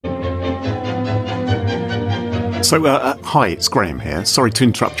Hi, it's Graham here. Sorry to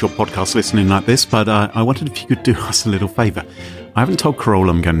interrupt your podcast listening like this, but I wondered if you could do us a little favour. I haven't told Carole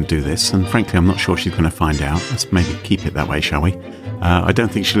I'm going to do this, and frankly, I'm not sure she's going to find out. Let's maybe keep it that way, shall we? I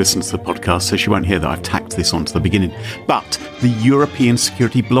don't think she listens to the podcast, so she won't hear that I've tacked this on to the beginning. But the European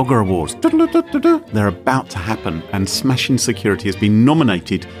Security Blogger Awards, they're about to happen, and Smashing Security has been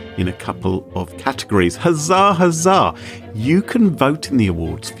nominated in a couple of categories. Huzzah, huzzah! You can vote in the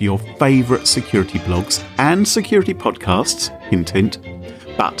awards for your favourite security blogs and security podcasts, hint, hint.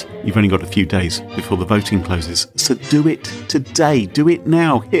 But you've only got a few days before the voting closes, so do it today. Do it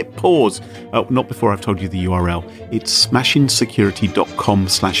now. Hit pause. Oh, not before I've told you the URL. It's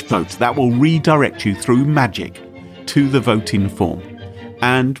smashingsecurity.com/vote. That will redirect you through magic to the voting form.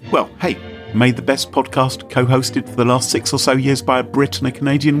 And, well, hey, may the best podcast co-hosted for the last 6 or so years by a Brit and a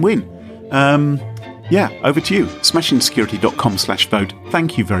Canadian win. Yeah, over to you. smashingsecurity.com/vote.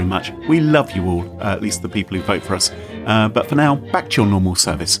 Thank you very much. We love you all, at least the people who vote for us. But for now, back to your normal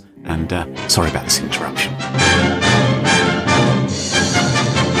service. And sorry about this interruption.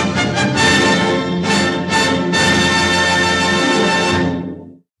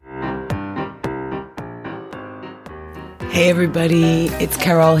 Hey everybody, it's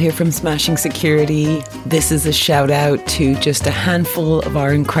Carole here from Smashing Security. This is a shout out to just a handful of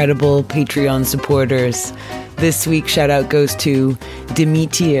our incredible Patreon supporters. This week's shout out goes to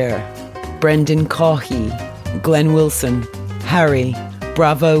Demeter, Brendan Caughey, Glenn Wilson, Harry,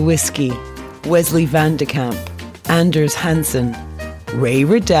 Bravo Whiskey, Wesley Vandekamp, Anders Hansen, Ray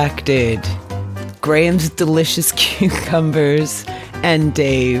Redacted, Graham's Delicious Cucumbers, and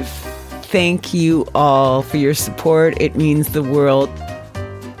Dave. Thank you all for your support. It means the world,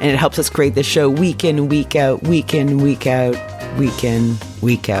 and it helps us create this show week in, week out, week in, week out, week in,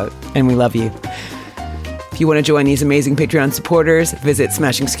 week out. And we love you. If you want to join these amazing Patreon supporters, visit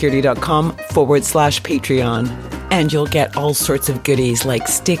smashingsecurity.com/Patreon. And you'll get all sorts of goodies like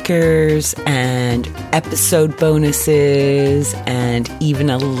stickers and episode bonuses and even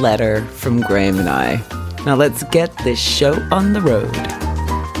a letter from Graham and I. Now let's get this show on the road.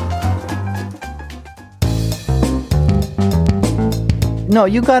 No,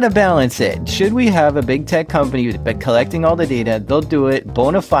 you gotta balance it. Should we have a big tech company collecting all the data? They'll do it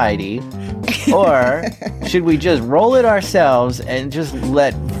bona fide. Or should we just roll it ourselves and just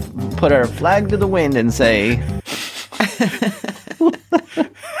put our flag to the wind and say,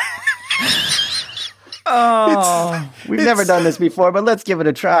 we've never done this before, but let's give it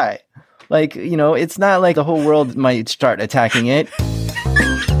a try. Like, you know, it's not like the whole world might start attacking it.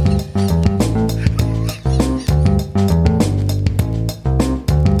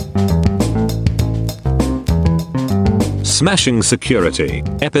 Smashing Security,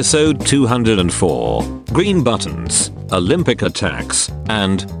 Episode 204, Green Buttons, Olympic Attacks,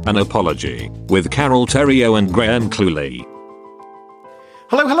 and an Apology, with Carole Theriault and Graham Cluley.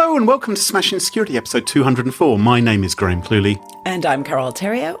 Hello, and welcome to Smashing Security, Episode 204. My name is Graham Cluley. And I'm Carole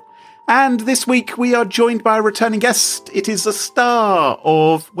Theriault. And this week we are joined by a returning guest. It is a star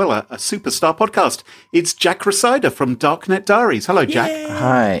of, well, a superstar podcast. It's Jack Rhysider from Darknet Diaries. Hello, Jack. Yay.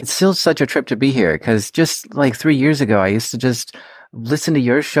 Hi. It's still such a trip to be here because just like 3 years ago, I used to just listen to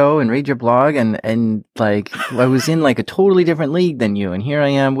your show and read your blog and like I was in like a totally different league than you, and here I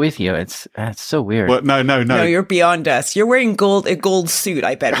am with you. It's so weird. Well, no. No, you're beyond us. You're wearing a gold suit,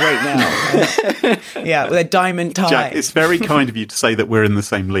 I bet, right now. Yeah, with a diamond tie. Jack, it's very kind of you to say that we're in the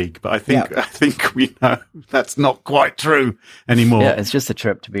same league, but I think we know that's not quite true anymore. Yeah, it's just a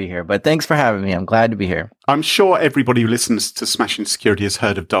trip to be here. But thanks for having me. I'm glad to be here. I'm sure everybody who listens to Smashing Security has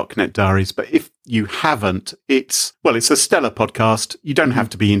heard of Darknet Diaries, but if you haven't, it's a stellar podcast. You don't have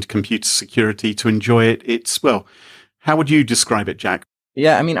to be into computer security to enjoy it. How would you describe it, Jack?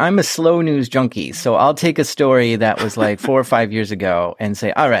 Yeah, I mean, I'm a slow news junkie, so I'll take a story that was like 4 or 5 years ago and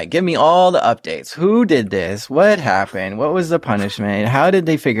say, all right, give me all the updates. Who did this? What happened? What was the punishment? How did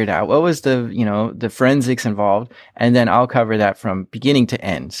they figure it out? What was the forensics involved? And then I'll cover that from beginning to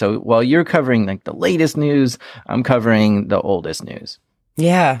end. So while you're covering like the latest news, I'm covering the oldest news.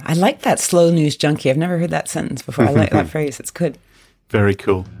 Yeah, I like that slow news junkie. I've never heard that sentence before. I like that phrase. It's good. Very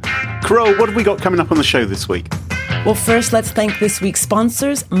cool. Carole, what have we got coming up on the show this week? Well, first, let's thank this week's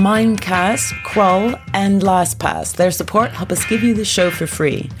sponsors, Mimecast, Krull, and LastPass. Their support help us give you the show for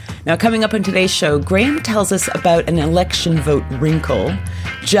free. Now, coming up on today's show, Graham tells us about an election vote wrinkle.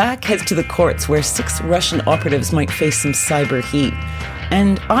 Jack heads to the courts where 6 Russian operatives might face some cyber heat.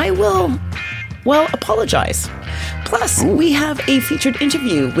 And I will apologize. Plus, we have a featured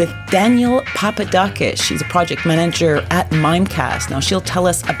interview with Daniel Papadakis. She's a project manager at Mimecast. Now, she'll tell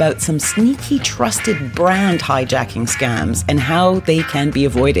us about some sneaky trusted brand hijacking scams and how they can be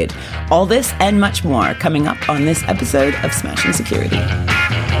avoided. All this and much more coming up on this episode of Smashing Security.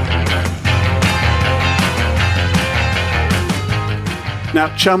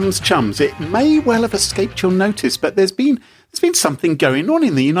 Now, chums, it may well have escaped your notice, but there's been something going on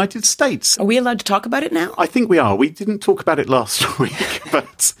in the United States. Are we allowed to talk about it now? I think we are. We didn't talk about it last week,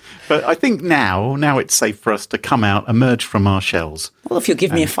 but I think now it's safe for us to come out, emerge from our shells. Well, if you'll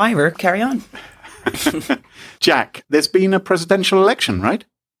give me a fiver, carry on. Jack, there's been a presidential election, right?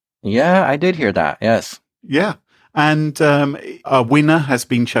 Yeah, I did hear that. Yes. Yeah. And a winner has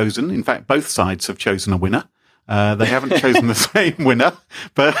been chosen. In fact, both sides have chosen a winner. They haven't chosen the same winner,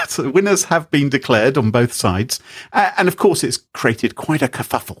 but winners have been declared on both sides. And of course, it's created quite a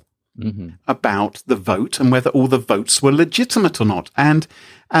kerfuffle about the vote and whether all the votes were legitimate or not. And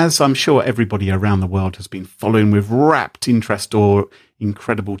as I'm sure everybody around the world has been following with rapt interest or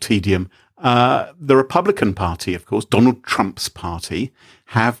incredible tedium, the Republican Party, of course, Donald Trump's party,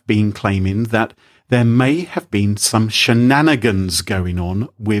 have been claiming that there may have been some shenanigans going on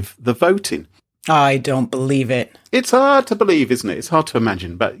with the voting. I don't believe it. It's hard to believe, isn't it? It's hard to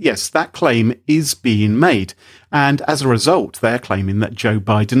imagine. But yes, that claim is being made. And as a result, they're claiming that Joe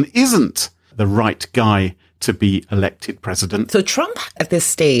Biden isn't the right guy to be elected president. So Trump, at this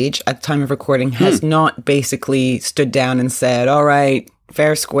stage, at the time of recording, has not basically stood down and said, all right,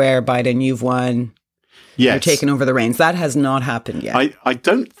 fair square, Biden, you've won. Yes. You're taking over the reins. That has not happened yet. I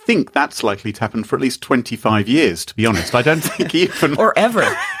don't think that's likely to happen for at least 25 years, to be honest. I don't think even... or ever.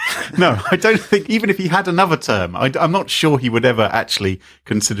 No, I don't think, even if he had another term, I'm not sure he would ever actually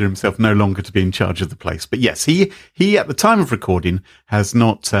consider himself no longer to be in charge of the place. But yes, he at the time of recording has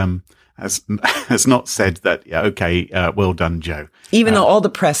not has not said that, yeah, okay, well done, Joe. Even though all the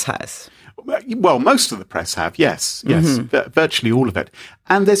press has. Well, most of the press have, yes, virtually all of it.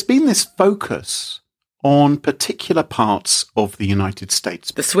 And there's been this focus on particular parts of the United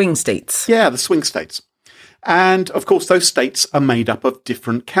States. The swing states. Yeah, the swing states. And, of course, those states are made up of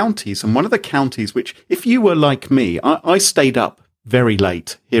different counties. And one of the counties which, if you were like me, I stayed up very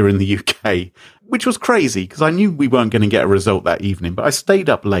late here in the UK, which was crazy because I knew we weren't going to get a result that evening. But I stayed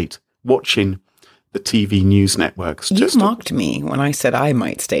up late watching the TV news networks. You mocked me when I said I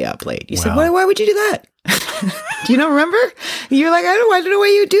might stay up late. You said, why would you do that? Do you not remember? You're like, I don't know why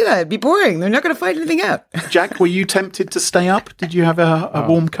you would do that. It'd be boring. They're not going to find anything out. Jack, were you tempted to stay up? Did you have a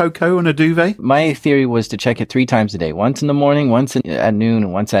warm cocoa and a duvet? My theory was to check it 3 times a day. Once in the morning, once at noon,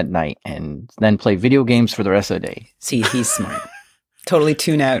 and once at night. And then play video games for the rest of the day. See, he's smart. Totally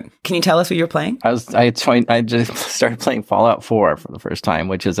tune out. Can you tell us what you're playing? I just started playing Fallout 4 for the first time,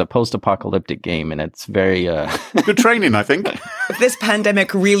 which is a post-apocalyptic game, and it's very... Good training, I think. If this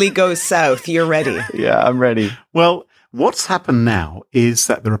pandemic really goes south, you're ready. Yeah, I'm ready. Well, what's happened now is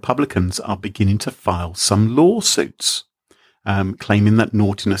that the Republicans are beginning to file some lawsuits, claiming that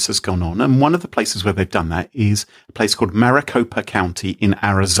naughtiness has gone on. And one of the places where they've done that is a place called Maricopa County in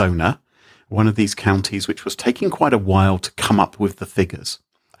Arizona, one of these counties which was taking quite a while to come up with the figures.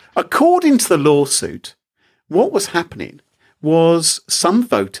 According to the lawsuit, what was happening was some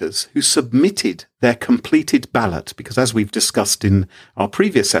voters who submitted their completed ballot, because as we've discussed in our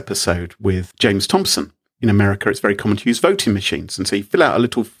previous episode with James Thompson, in America it's very common to use voting machines. And so you fill out a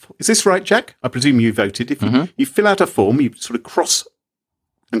little... Is this right, Jack? I presume you voted. If you fill out a form, you sort of cross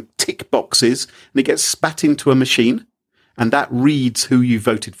and tick boxes, and it gets spat into a machine. And that reads who you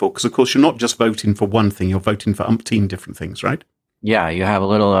voted for. Because, of course, you're not just voting for one thing. You're voting for umpteen different things, right? Yeah, you have a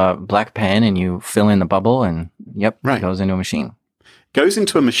little black pen and you fill in the bubble and, it goes into a machine. Goes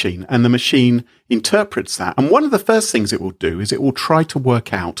into a machine and the machine interprets that. And one of the first things it will do is it will try to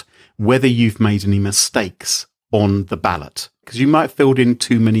work out whether you've made any mistakes on the ballot. Because you might have filled in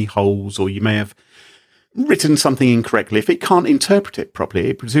too many holes or you may have written something incorrectly. If it can't interpret it properly,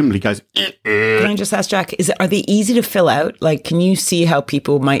 it presumably goes... Can I just ask Jack, are they easy to fill out? Like, can you see how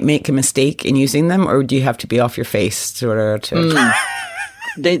people might make a mistake in using them, or do you have to be off your face sort of to...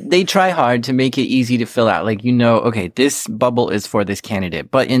 They try hard to make it easy to fill out. Like, okay, this bubble is for this candidate.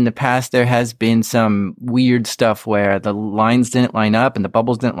 But in the past, there has been some weird stuff where the lines didn't line up and the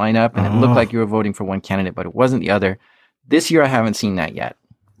bubbles didn't line up and it looked like you were voting for one candidate, but it wasn't the other. This year, I haven't seen that yet.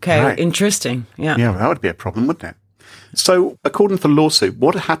 Okay, right. Interesting. Yeah. Yeah, well, that would be a problem, wouldn't it? So, according to the lawsuit,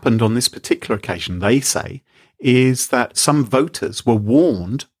 what happened on this particular occasion, they say, is that some voters were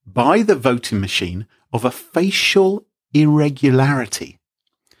warned by the voting machine of a facial irregularity.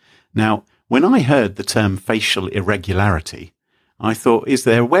 Now, when I heard the term facial irregularity, I thought, is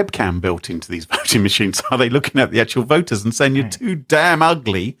there a webcam built into these voting machines? Are they looking at the actual voters and saying you're too damn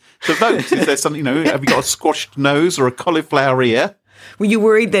ugly to vote? Is there something, have you got a squashed nose or a cauliflower ear? Were you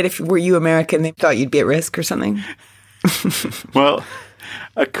worried that if were you American, they thought you'd be at risk or something? Well,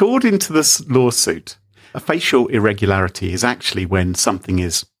 according to this lawsuit, a facial irregularity is actually when something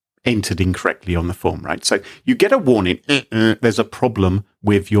is entered incorrectly on the form, right? So you get a warning, there's a problem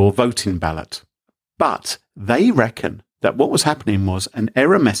with your voting ballot. But they reckon that what was happening was an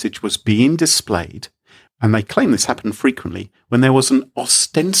error message was being displayed, and they claim this happened frequently, when there was an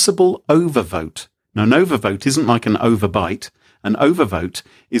ostensible overvote. Now, an overvote isn't like an overbite. An overvote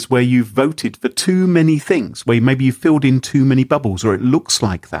is where you've voted for too many things, where maybe you filled in too many bubbles, or it looks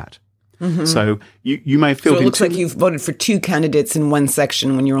like that. Mm-hmm. So you may have filled in. So it looks like you've voted for two candidates in one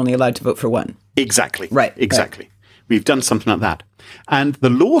section when you're only allowed to vote for one. Exactly. Right. Exactly. Right. We've done something like that. And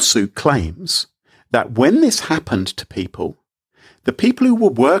the lawsuit claims that when this happened to people, the people who were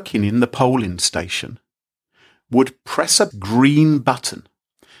working in the polling station would press a green button,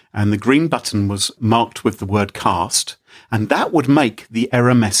 and the green button was marked with the word cast, and that would make the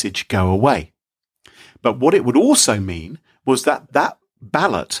error message go away. But what it would also mean was that that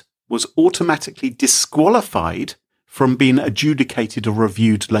ballot was automatically disqualified from being adjudicated or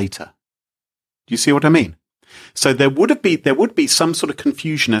reviewed later. Do you see what I mean? So there would be some sort of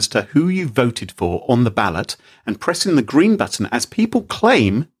confusion as to who you voted for on the ballot, and pressing the green button, as people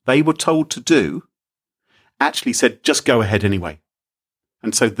claim they were told to do, actually said, just go ahead anyway.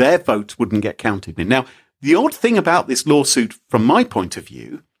 And so their vote wouldn't get counted in. Now, the odd thing about this lawsuit, from my point of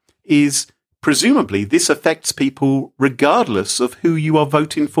view, is presumably this affects people regardless of who you are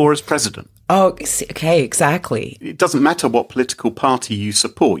voting for as president. Oh, okay, exactly. It doesn't matter what political party you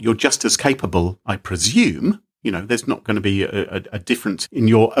support. You're just as capable, I presume. There's not going to be a difference in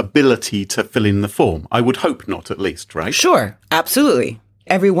your ability to fill in the form. I would hope not, at least, right? Sure, absolutely.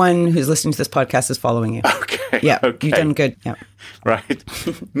 Everyone who's listening to this podcast is following you. Okay. Yeah, okay. You've done good. Yeah. Right.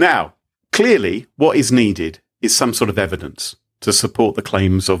 Now, clearly, what is needed is some sort of evidence to support the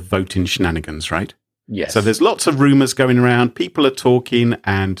claims of voting shenanigans, right? Yes. So there's lots of rumours going around. People are talking,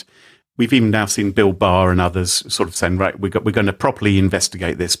 and we've even now seen Bill Barr and others sort of saying, right, we're going to properly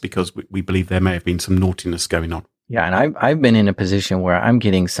investigate this because we believe there may have been some naughtiness going on. Yeah, and I've been in a position where I'm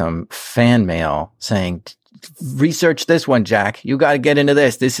getting some fan mail saying, research this one, Jack. You got to get into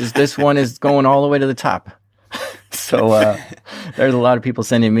this. This one is going all the way to the top. So there's a lot of people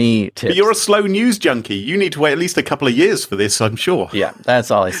sending me tips. But you're a slow news junkie. You need to wait at least a couple of years for this, I'm sure. Yeah, that's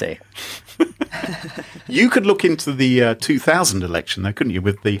all I say. You could look into the 2000 election, though, couldn't you,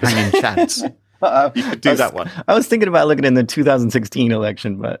 with the hanging chads? You could do that one. I was thinking about looking in the 2016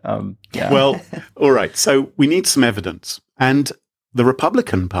 election, but yeah. Well, all right. So we need some evidence. And the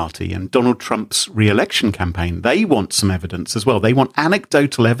Republican Party and Donald Trump's re-election campaign, they want some evidence as well. They want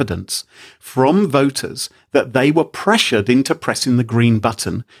anecdotal evidence from voters that they were pressured into pressing the green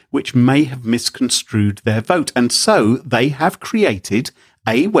button, which may have misconstrued their vote. And so they have created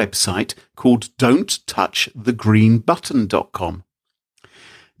a website called don'ttouchthegreenbutton.com.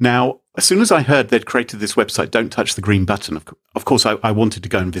 Now, as soon as I heard they'd created this website, Don't Touch the Green Button, of course, I wanted to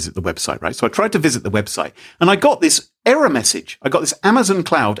go and visit the website, right? So I tried to visit the website, and I got this error message. I got this Amazon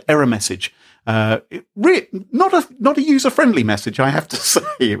Cloud error not a user-friendly message, I have to say.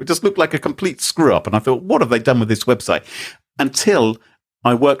 It just looked like a complete screw-up, and I thought, what have they done with this website? Until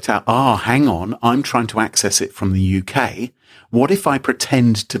I worked out, hang on, I'm trying to access it from the UK. What if I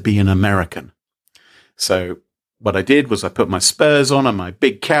pretend to be an American? So what I did was I put my spurs on and my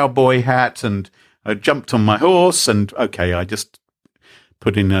big cowboy hat, and I jumped on my horse, and I just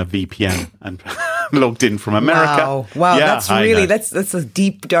put in a VPN and logged in from America. Wow, yeah, that's a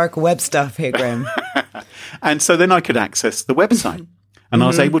deep, dark web stuff here, Graham. And so then I could access the website, and I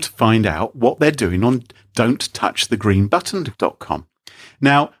was able to find out what they're doing on don'ttouchthegreenbutton.com.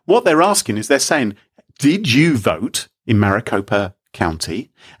 Now, what they're asking is, they're saying, did you vote in Maricopa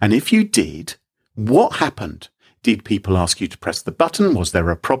County? And if you did, what happened? Did people ask you to press the button? Was there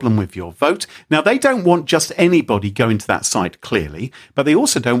a problem with your vote? Now, they don't want just anybody going to that site, clearly, but they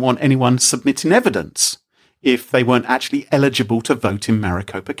also don't want anyone submitting evidence if they weren't actually eligible to vote in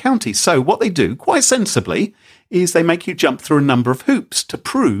Maricopa County. So what they do, quite sensibly, is they make you jump through a number of hoops to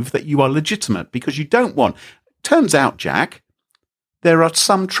prove that you are legitimate, because you don't want... Turns out, Jack, there are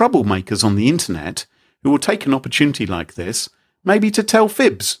some troublemakers on the internet who will take an opportunity like this, maybe to tell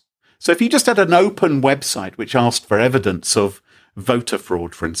fibs. So if you just had an open website which asked for evidence of voter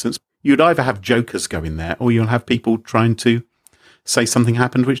fraud, for instance, you'd either have jokers go in there, or you'll have people trying to say something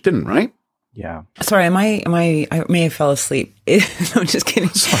happened which didn't, right? Yeah. Sorry, I may have fell asleep. No, I'm just kidding.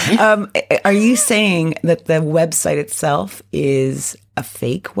 Sorry? Are you saying that the website itself is a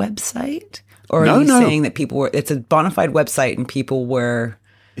fake website? Or are you saying that it's a bona fide website and people were...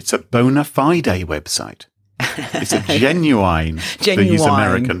 It's a bona fide website. It's a genuine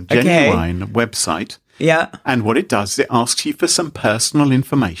website. Yeah. And what it does is it asks you for some personal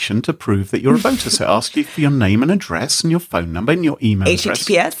information to prove that you're a voter. So it asks you for your name and address and your phone number and your email address.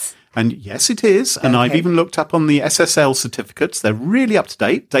 HTTPS? And yes, it is. And I've even looked up on the SSL certificates. They're really up to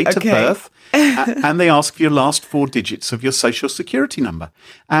date, date of birth. And they ask for your last 4 digits of your social security number.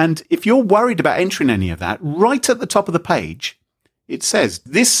 And if you're worried about entering any of that, right at the top of the page, it says,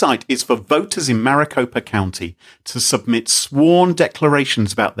 this site is for voters in Maricopa County to submit sworn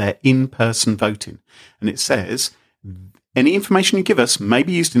declarations about their in-person voting. And it says, any information you give us may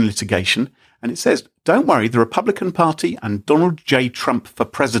be used in litigation. And it says, don't worry, the Republican Party and Donald J. Trump for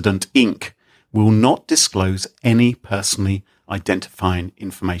President, Inc. will not disclose any personally identifying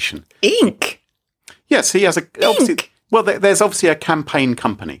information. Inc.? Yes, he has there's obviously a campaign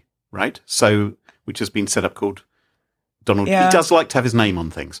company, right? So, which has been set up called Donald. Yeah. He does like to have his name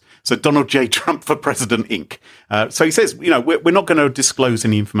on things. So Donald J. Trump for President, Inc. So he says, we're not going to disclose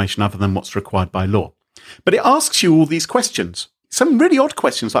any information other than what's required by law. But it asks you all these questions. Some really odd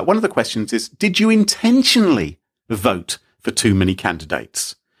questions. Like one of the questions is, did you intentionally vote for too many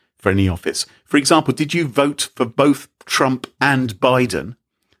candidates for any office? For example, did you vote for both Trump and Biden,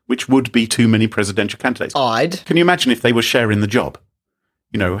 which would be too many presidential candidates? Odd. Can you imagine if they were sharing the job?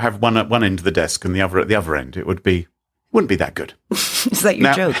 Have one at one end of the desk and the other at the other end. It wouldn't be that good. Is that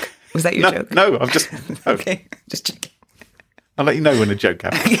your joke? Was that your joke? No, I'm just... No. Okay, just checking. I'll let you know when a joke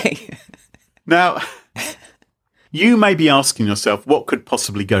happens. Okay. Now... You may be asking yourself, what could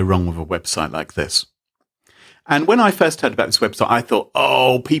possibly go wrong with a website like this? And when I first heard about this website, I thought,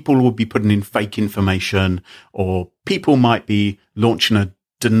 people will be putting in fake information, or people might be launching a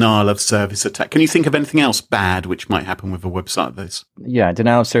denial of service attack. Can you think of anything else bad which might happen with a website like this? Yeah,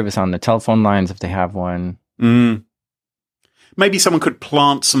 denial of service on the telephone lines if they have one. Maybe someone could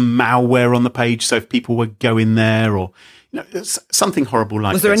plant some malware on the page, so if people would go in there, or... something horrible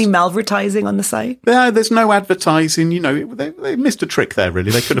like Was there any malvertising on the site? Yeah, there's no advertising. They missed a trick there,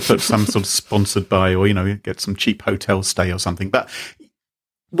 really. They could have put some sort of sponsored by or, get some cheap hotel stay or something. But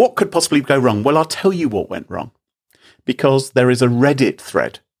what could possibly go wrong? Well, I'll tell you what went wrong. Because there is a Reddit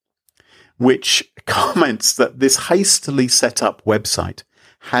thread which comments that this hastily set up website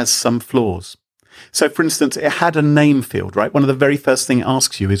has some flaws. So, for instance, it had a name field, right? One of the very first things it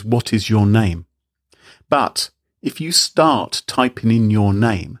asks you is, what is your name? But... if you start typing in your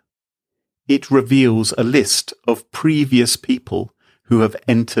name, it reveals a list of previous people who have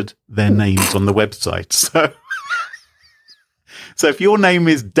entered their names on the website. So if your name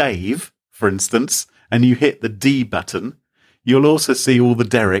is Dave, for instance, and you hit the D button, you'll also see all the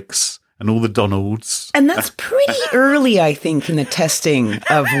Dereks and all the Donalds. And that's pretty early, I think, in the testing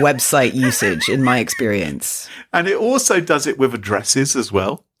of website usage, in my experience. And it also does it with addresses as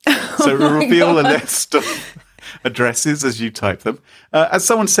well. So it will reveal a list of addresses as you type them. As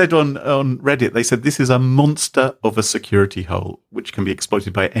someone said on Reddit, they said this is a monster of a security hole, which can be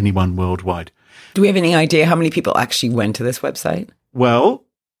exploited by anyone worldwide. Do we have any idea how many people actually went to this website? Well,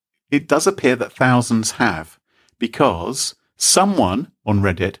 it does appear that thousands have, because someone on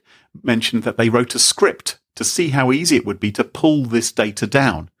Reddit mentioned that they wrote a script to see how easy it would be to pull this data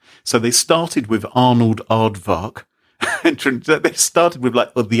down. So they started with Arnold Aardvark, and they started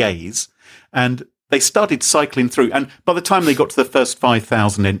with the A's, and they started cycling through, and by the time they got to the first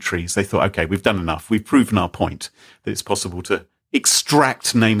 5,000 entries, they thought, okay, we've done enough. We've proven our point that it's possible to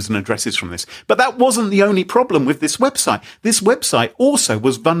extract names and addresses from this. But that wasn't the only problem with this website. This website also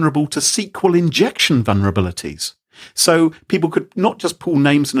was vulnerable to SQL injection vulnerabilities. So people could not just pull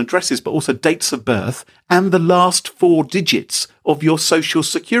names and addresses, but also dates of birth and the last 4 digits of your social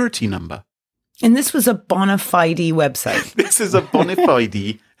security number. And this was a bona fide website. This is a bona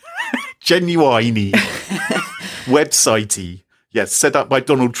fide genuine website-y. Yes, set up by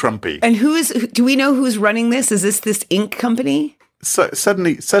Donald Trumpy. And do we know who's running this? Is this Inc. company? So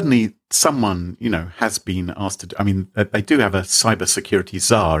suddenly someone, has been asked to, they do have a cybersecurity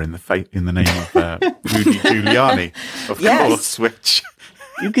czar in the name of Rudy Giuliani, of course, which...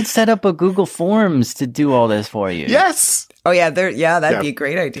 You could set up a Google Forms to do all this for you. Yes. Oh, yeah, that'd be a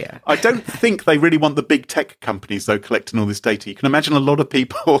great idea. I don't think they really want the big tech companies, though, collecting all this data. You can imagine a lot of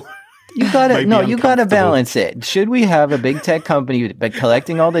people... You gotta balance it. Should we have a big tech company but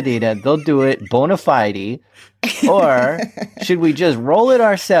collecting all the data? They'll do it bona fide, or should we just roll it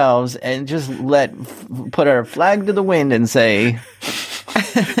ourselves and just put our flag to the wind and say,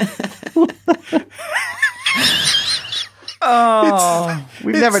 Oh,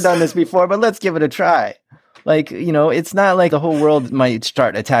 we've never done this before, but let's give it a try. Like, it's not like the whole world might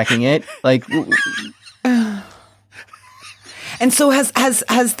start attacking it. Like, and so has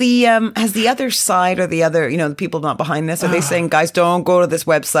the other side or the other, the people not behind this, are they saying, guys, don't go to this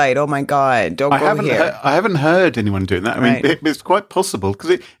website? Oh my God, don't go here. I haven't heard anyone doing that. I mean, it's quite possible because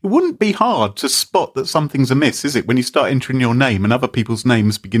it wouldn't be hard to spot that something's amiss, is it? When you start entering your name and other people's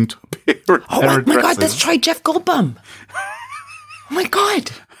names begin to appear. Oh my God, let's try Jeff Goldblum. Oh my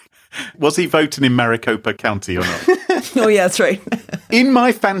God. Was he voting in Maricopa County or not? Oh yeah, that's right. In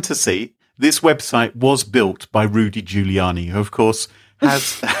my fantasy, this website was built by Rudy Giuliani, who, of course,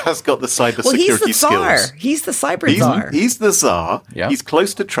 has got the cybersecurity skills. He's the cyber czar. He's the czar. Yeah. He's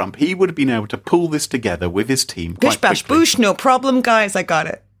close to Trump. He would have been able to pull this together with his team Bish quite bash quickly. boosh, no problem, guys. I got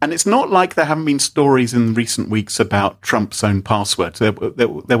it. And it's not like there haven't been stories in recent weeks about Trump's own passwords. There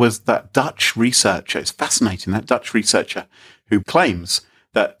was that Dutch researcher. It's fascinating. That Dutch researcher who claims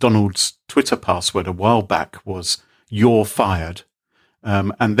that Donald's Twitter password a while back was "you're fired,"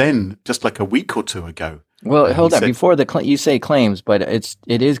 and then just like a week or two ago. Well, hold on. Before you say claims, but it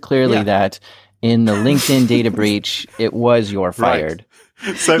is clearly that in the LinkedIn data breach, it was "you're fired."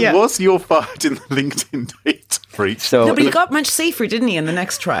 Right. So was "you're fired" in the LinkedIn data breach? So, no, but he got much safer, didn't he, in the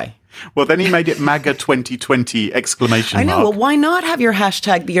next try? Well, then he made it MAGA 2020 exclamation mark. I know. Well, why not have your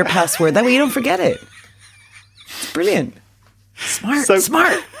hashtag be your password? That way you don't forget it. It's brilliant. Smart.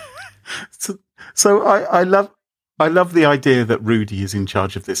 So I love the idea that Rudy is in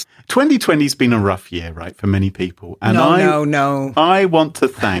charge of this. 2020's been a rough year, right, for many people. And No. I want to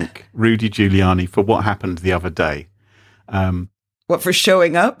thank Rudy Giuliani for what happened the other day. What, for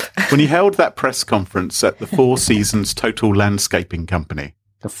showing up? When he held that press conference at the Four Seasons Total Landscaping Company.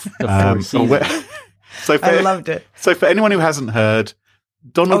 the Four Seasons. I loved it. So for anyone who hasn't heard,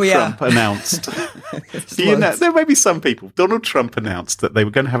 Donald Trump announced, there may be some people, Donald Trump announced that they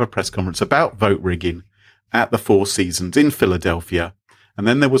were going to have a press conference about vote rigging at the Four Seasons in Philadelphia. And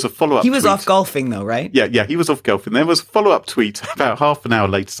then there was a follow-up tweet. He was tweet. off golfing though, right? Yeah, he was off golfing. There was a follow-up tweet about half an hour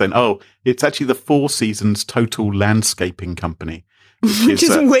later saying, it's actually the Four Seasons Total Landscaping Company. Which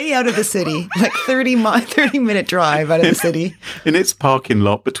is way out of the city, like 30-minute drive out of the city. In its parking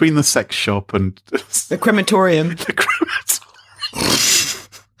lot between the sex shop and the crematorium.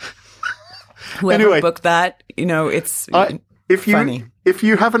 Whoever booked that, it's funny. If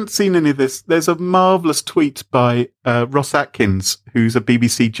you haven't seen any of this, there's a marvellous tweet by Ross Atkins, who's a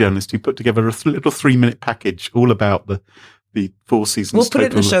BBC journalist who put together a little 3-minute package all about the Four Seasons. We'll put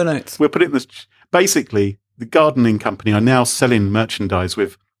it in the show notes. We'll put it in basically, the gardening company are now selling merchandise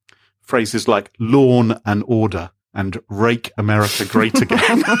with phrases like lawn and order and rake America great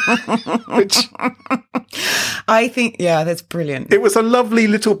again. Which I think, that's brilliant. It was a lovely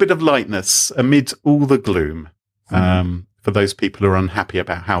little bit of lightness amid all the gloom. For those people who are unhappy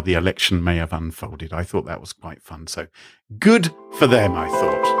about how the election may have unfolded. I thought that was quite fun. So good for them, I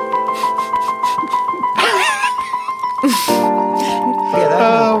thought.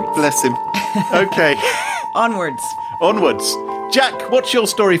 Bless him. Okay. Onwards. Jack, what's your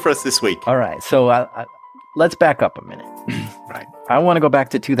story for us this week? All right. So let's back up a minute. Right. I want to go back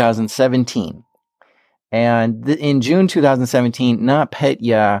to 2017. And in June 2017,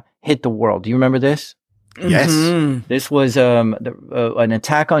 NotPetya hit the world. Do you remember this? Yes. Mm-hmm. This was an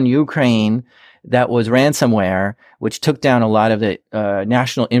attack on Ukraine that was ransomware, which took down a lot of the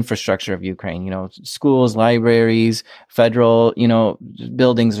national infrastructure of Ukraine. Schools, libraries, federal,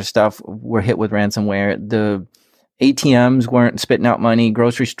 buildings or stuff were hit with ransomware. The ATMs weren't spitting out money.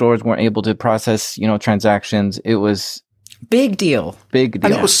 Grocery stores weren't able to process, transactions. It was big deal. And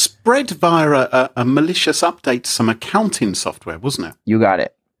it was spread via a malicious update to some accounting software, wasn't it? You got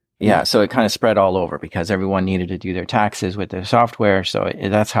it. Yeah, so it kind of spread all over because everyone needed to do their taxes with their software. So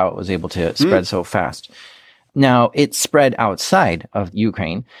that's how it was able to spread so fast. Now, it spread outside of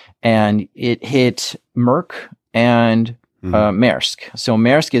Ukraine and it hit Maersk and Maersk. So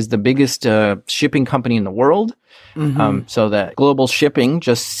Maersk is the biggest shipping company in the world. Mm-hmm. So that global shipping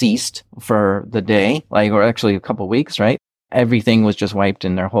just ceased for the day, or actually a couple of weeks, right? Everything was just wiped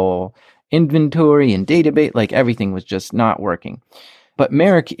in their whole inventory and database. Everything was just not working. But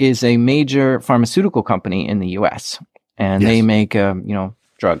Merck is a major pharmaceutical company in the U.S. and they make,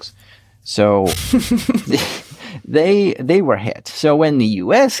 drugs. So they were hit. So when the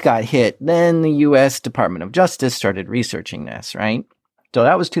U.S. got hit, then the U.S. Department of Justice started researching this, right? So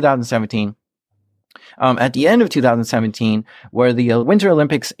that was 2017. At the end of 2017 were the Winter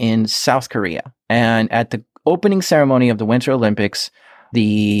Olympics in South Korea. And at the opening ceremony of the Winter Olympics,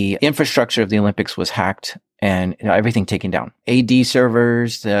 the infrastructure of the Olympics was hacked and everything taken down. AD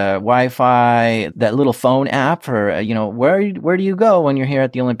servers, the Wi-Fi, that little phone app for, where do you go when you're here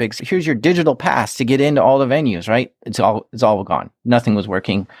at the Olympics? Here's your digital pass to get into all the venues, right? It's all gone. Nothing was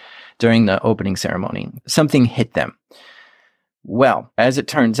working during the opening ceremony. Something hit them. Well, as it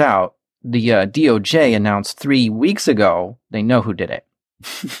turns out, the DOJ announced 3 weeks ago, they know who did it.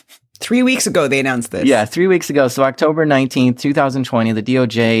 3 weeks ago, they announced this. Yeah, 3 weeks ago. So October 19th, 2020, the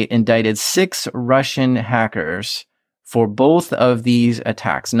DOJ indicted 6 Russian hackers for both of these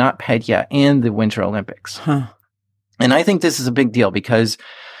attacks, NotPetya and the Winter Olympics. Huh. And I think this is a big deal because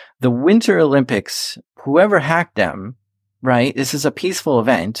the Winter Olympics, whoever hacked them, right, this is a peaceful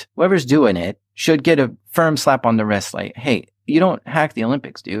event. Whoever's doing it should get a firm slap on the wrist like, hey, you don't hack the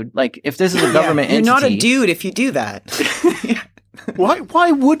Olympics, dude. Like, if this is a government you're entity... not a dude if you do that.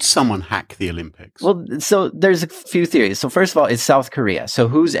 Why would someone hack the Olympics? Well, so there's a few theories. So first of all, it's South Korea. So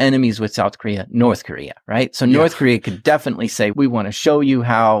who's enemies with South Korea? North Korea, right? So North Korea could definitely say, we want to show you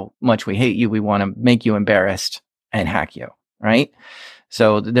how much we hate you. We want to make you embarrassed and hack you, right?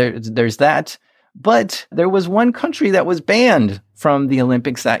 So there's that. But there was one country that was banned from the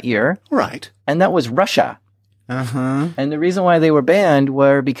Olympics that year. Right. And that was Russia. Uh-huh. And the reason why they were banned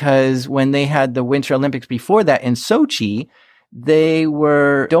were because when they had the Winter Olympics before that in Sochi, they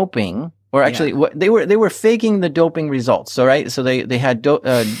were doping, or actually they were faking the doping results. So, right. So they had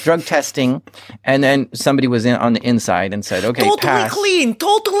drug testing, and then somebody was on the inside and said, okay, totally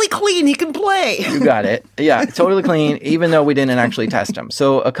clean. He can play. You got it. Yeah. Totally clean. Even though we didn't actually test him.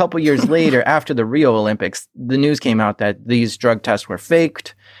 So a couple years later, after the Rio Olympics, the news came out that these drug tests were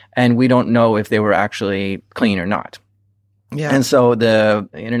faked, and we don't know if they were actually clean or not. Yeah. And so the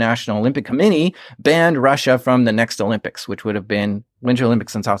International Olympic Committee banned Russia from the next Olympics, which would have been Winter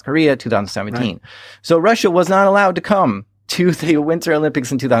Olympics in South Korea, 2017. Right. So Russia was not allowed to come to the Winter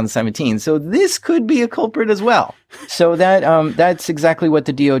Olympics in 2017. So this could be a culprit as well. So that's exactly what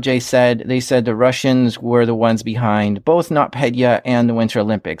the DOJ said. They said the Russians were the ones behind both NotPetya and the Winter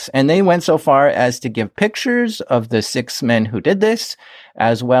Olympics. And they went so far as to give pictures of the 6 men who did this,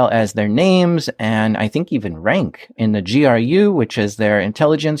 as well as their names and I think even rank in the GRU, which is their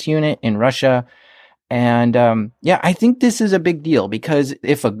intelligence unit in Russia. And I think this is a big deal because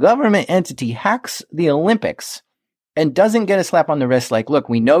if a government entity hacks the Olympics and doesn't get a slap on the wrist like, look,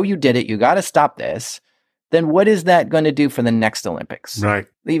 we know you did it, you got to stop this, then what is that going to do for the next Olympics? Right.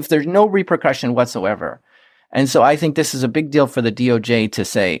 If there's no repercussion whatsoever. And so I think this is a big deal for the DOJ to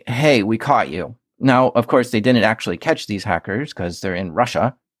say, hey, we caught you. Now, of course, they didn't actually catch these hackers because they're in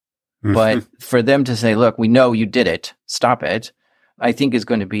Russia. But for them to say, look, we know you did it, stop it, I think is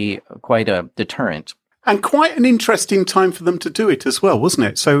going to be quite a deterrent. And quite an interesting time for them to do it as well, wasn't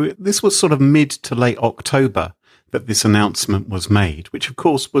it? So this was sort of mid to late October that this announcement was made, which, of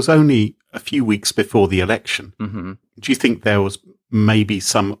course, was only a few weeks before the election. Mm-hmm. Do you think there was maybe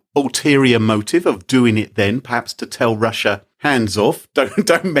some ulterior motive of doing it then, perhaps to tell Russia, hands off,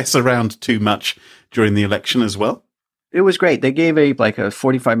 don't mess around too much during the election as well? It was great. They gave a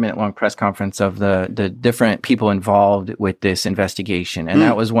 45-minute long press conference of the different people involved with this investigation. And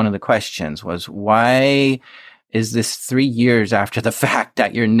that was one of the questions was, why is this 3 years after the fact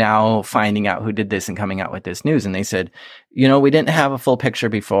that you're now finding out who did this and coming out with this news? And they said, we didn't have a full picture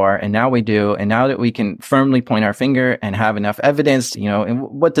before, and now we do. And now that we can firmly point our finger and have enough evidence, and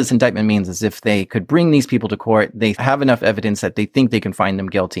what this indictment means is if they could bring these people to court, they have enough evidence that they think they can find them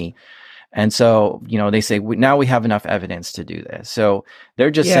guilty. And so, they say, now we have enough evidence to do this. So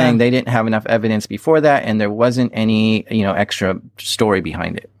they're just saying they didn't have enough evidence before that, and there wasn't any, extra story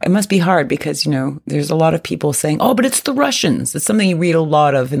behind it. It must be hard because, there's a lot of people saying, oh, but it's the Russians. It's something you read a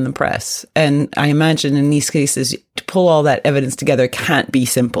lot of in the press. And I imagine in these cases, to pull all that evidence together can't be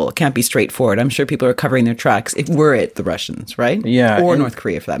simple. It can't be straightforward. I'm sure people are covering their tracks if we're at the Russians, right? Yeah. Or North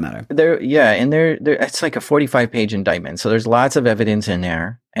Korea, for that matter. It's like a 45-page indictment. So there's lots of evidence in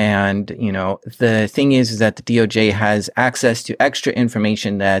there. And, the thing is that the DOJ has access to extra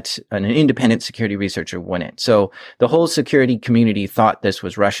information that an independent security researcher wouldn't. So the whole security community thought this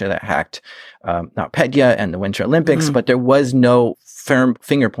was Russia that hacked NotPetya and the Winter Olympics, but there was no firm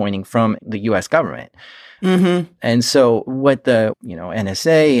finger pointing from the U.S. government. Mm-hmm. And so what the,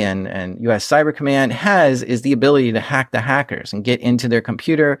 NSA and U.S. Cyber Command has is the ability to hack the hackers and get into their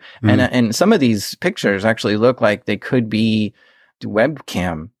computer. And some of these pictures actually look like they could be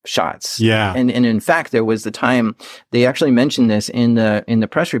webcam shots. Yeah. And in fact, there was the time they actually mentioned this in the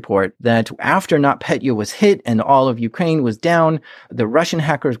press report that after NotPetya was hit and all of Ukraine was down, the Russian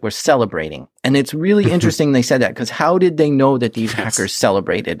hackers were celebrating. And it's really interesting they said that, because how did they know that these hackers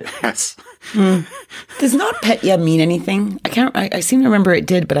celebrated? Yes. Does NotPetya mean anything? I seem to remember it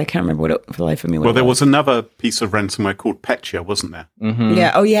did, but I can't remember for the life of me what Well, it there was another piece of ransomware called Petya, wasn't there? Mm-hmm.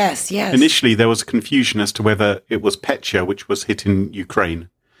 Yeah. Oh, yes. Initially, there was a confusion as to whether it was Petya, which was hit in Ukraine.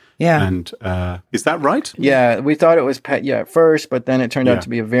 Yeah. And is that right? Yeah, we thought it was Petya at first, but then it turned Yeah. out to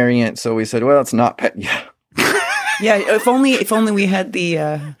be a variant. So we said, well, it's not Petya. Yeah, if only we had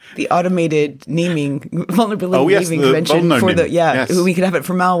the automated naming vulnerability naming the convention vulno for naming. Yes. we could have it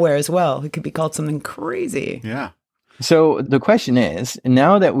for malware as well. It could be called something crazy. Yeah. So the question is,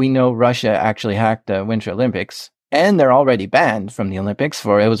 now that we know Russia actually hacked the Winter Olympics, and they're already banned from the Olympics it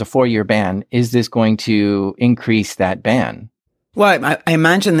was a 4-year ban, is this going to increase that ban? Well, I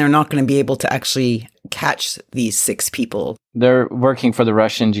imagine they're not going to be able to actually catch these 6 people. They're working for the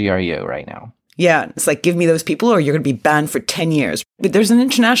Russian GRU right now. Yeah, it's like, give me those people or you're going to be banned for 10 years. But there's an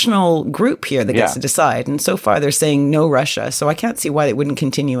international group here that gets to decide. And so far they're saying no Russia. So I can't see why it wouldn't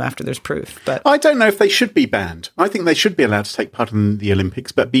continue after there's proof. But I don't know if they should be banned. I think they should be allowed to take part in the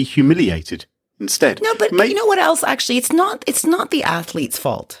Olympics, but be humiliated instead. no, but you know what else? Actually, it's not the athlete's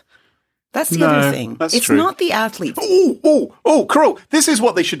fault. That's the other thing. That's it's true. not the athletes. Oh, Carol, this is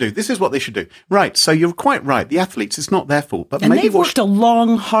what they should do. Right, so you're quite right. The athletes, it's not their fault. But And maybe they've worked a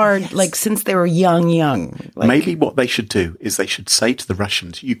long, hard, like since they were young. Like, maybe what they should do is they should say to the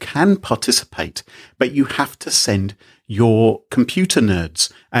Russians, you can participate, but you have to send your computer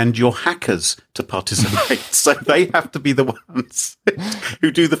nerds and your hackers to participate. So they have to be the ones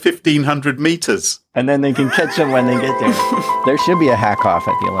who do the 1,500 meters. And then they can catch them when they get there. There should be a hack off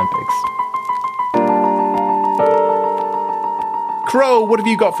at the Olympics. Crow, what have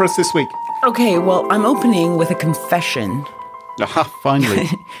you got for us this week? Okay, well, I'm opening with a confession. Aha, finally.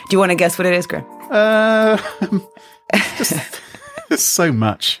 Do you want to guess what it is, Graham? There's so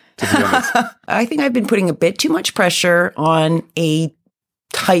much, to be honest. I think I've been putting a bit too much pressure on a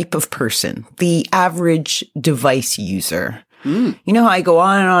type of person, the average device user. You know how I go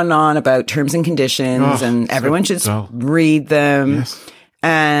on and on and on about terms and conditions and everyone should read them. Yes.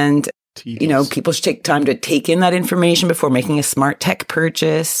 And, Tedious. you know, people should take time to take in that information before making a smart tech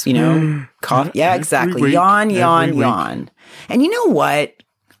purchase, you know. Yeah, exactly. week, Yawn. every week. And you know what?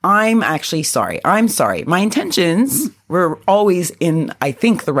 I'm actually sorry. I'm sorry. My intentions were always in, I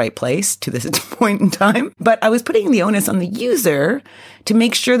think, the right place to this point in time. But I was putting the onus on the user to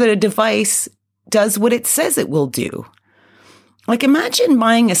make sure that a device does what it says it will do. Like, imagine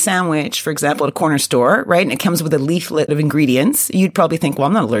buying a sandwich, for example, at a corner store, right? And it comes with a leaflet of ingredients. You'd probably think, well,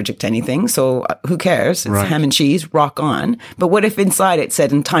 I'm not allergic to anything, so who cares? It's ham and cheese, rock on. But what if inside it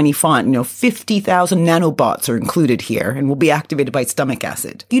said in tiny font, 50,000 nanobots are included here and will be activated by stomach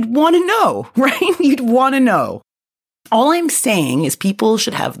acid? You'd want to know, right? You'd want to know. All I'm saying is people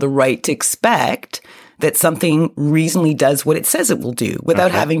should have the right to expect that something reasonably does what it says it will do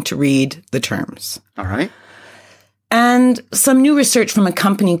without having to read the terms. All right. And some new research from a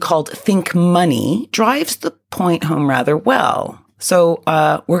company called Think Money drives the point home rather well. So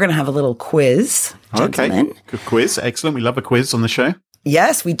we're going to have a little quiz, gentlemen. Okay, good quiz. Excellent. We love a quiz on the show.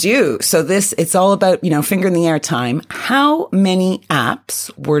 Yes, we do. So it's all about, finger in the air time. How many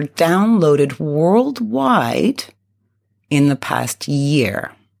apps were downloaded worldwide in the past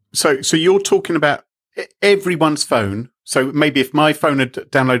year? So you're talking about everyone's phone. So maybe if my phone had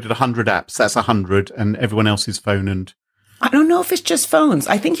downloaded 100 apps, that's 100, and everyone else's phone and... I don't know if it's just phones.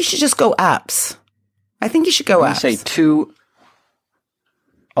 I think you should just go apps. I think you should go apps.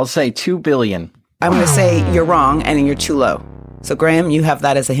 I'll say 2 billion. I'm going to say you're wrong and you're too low. So Graham, you have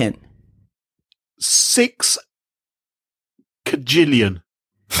that as a hint. 6 kajillion.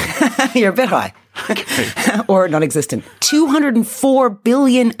 You're a bit high. Okay. Or non-existent. 204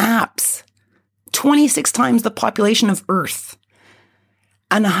 billion apps. 26 times the population of Earth.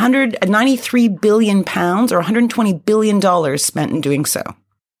 And 193 billion pounds or $120 billion spent in doing so.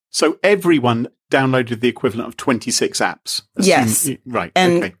 So everyone downloaded the equivalent of 26 apps. Yes. Right.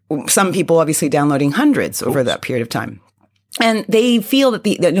 And some people obviously downloading hundreds over that period of time. And they feel that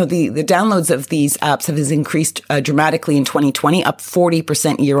the downloads of these apps has increased dramatically in 2020, up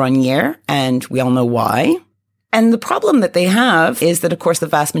 40% year on year. And we all know why. And the problem that they have is that, of course, the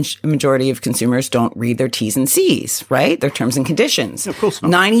vast majority of consumers don't read their T's and C's, right? Their terms and conditions. Of course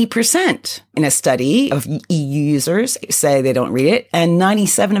not. 90% in a study of EU users say they don't read it. And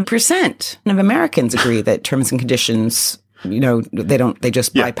 97% of Americans agree that terms and conditions, they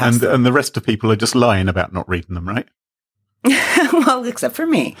just bypass them. And the rest of people are just lying about not reading them, right? Well, except for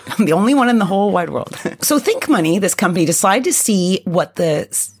me. I'm the only one in the whole wide world. So Think Money, this company, decided to see what the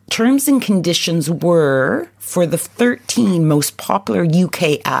terms and conditions were for the 13 most popular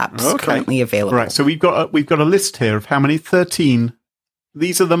UK apps currently available. Right. So we've got a list here of how many? 13.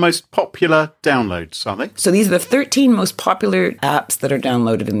 These are the most popular downloads, are they? So these are the 13 most popular apps that are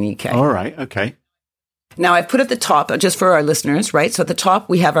downloaded in the UK. All right. Okay. Now, I've put at the top, just for our listeners, right? So at the top,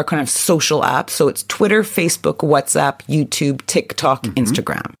 we have our kind of social apps. So it's Twitter, Facebook, WhatsApp, YouTube, TikTok,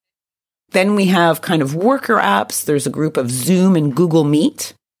 Instagram. Then we have kind of worker apps. There's a group of Zoom and Google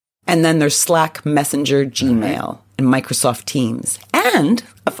Meet. And then there's Slack, Messenger, Gmail, and Microsoft Teams. And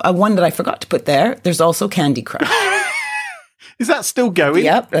one that I forgot to put there, there's also Candy Crush. Is that still going?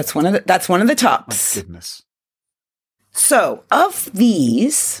 Yep, that's one of the tops. Oh, goodness. So of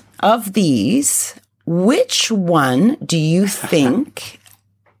these, which one do you think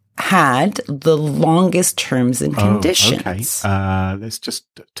had the longest terms and conditions? Okay. Let's just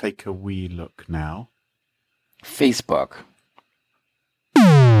take a wee look now. Facebook.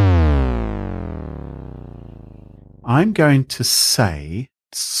 I'm going to say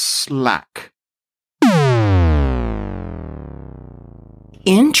Slack.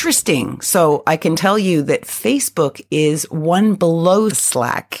 Interesting. So I can tell you that Facebook is one below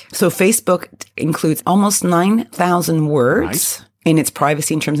Slack. So Facebook includes almost 9,000 words in its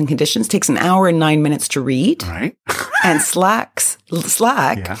privacy and terms and conditions. Takes an hour and 9 minutes to read. Right. And Slack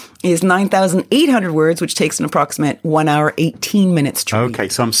is 9,800 words, which takes an approximate 1 hour, 18 minutes to read. Okay,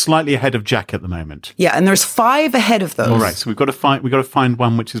 so I'm slightly ahead of Jack at the moment. Yeah, and there's 5 ahead of those. All right, so we've got to find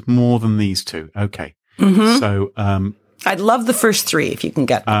one which is more than these two. Okay. So I'd love the first 3 if you can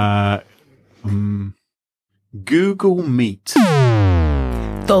get them. Google Meet.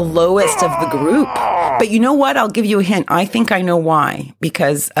 The lowest of the group. But you know what? I'll give you a hint. I think I know why.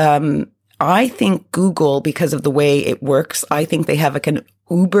 Because I think Google, because of the way it works, I think they have like an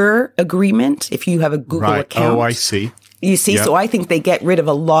Uber agreement if you have a Google account. Oh, I see. You see? Yep. So I think they get rid of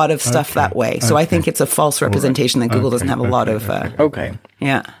a lot of stuff that way. So I think it's a false representation that Google doesn't have a lot of... Okay.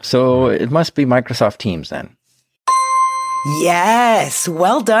 Yeah. So it must be Microsoft Teams then. Yes.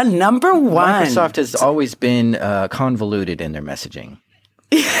 Well done. Number 1. Microsoft has always been convoluted in their messaging.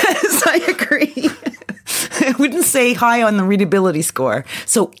 Yes, I agree. I wouldn't say high on the readability score.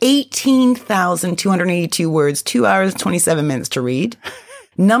 So 18,282 words, 2 hours, 27 minutes to read.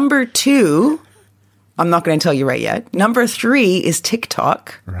 Number 2, I'm not going to tell you right yet. Number 3 is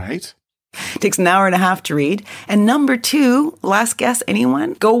TikTok. Right. Takes an hour and a half to read. And number 2, last guess,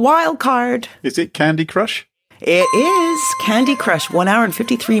 anyone? Go wild card. Is it Candy Crush? It is Candy Crush. 1 hour and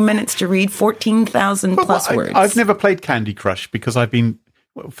 53 minutes to read, 14,000 plus words. I've never played Candy Crush because I've been...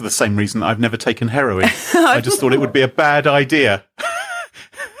 Well, for the same reason I've never taken heroin. I just thought it would be a bad idea.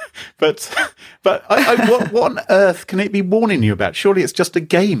 but what on earth can it be warning you about? Surely it's just a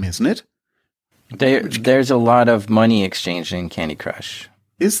game, isn't it? There's a lot of money exchanged in Candy Crush.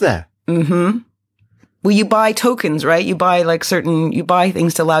 Is there? Mm-hmm. Well, you buy tokens, right? You buy you buy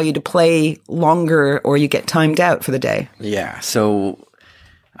things to allow you to play longer or you get timed out for the day. Yeah. So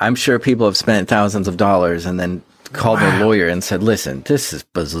I'm sure people have spent thousands of dollars and then called their lawyer and said, listen, this is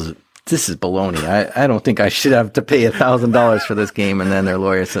baloney. I don't think I should have to pay $1,000 for this game. And then their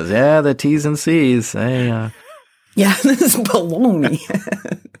lawyer says, yeah, the T's and C's. Yeah, this is baloney.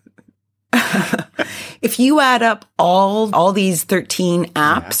 If you add up all these 13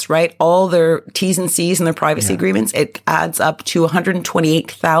 apps, right, all their T's and C's and their privacy agreements, it adds up to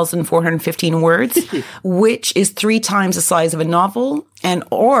 128,415 words, which is 3 times the size of a novel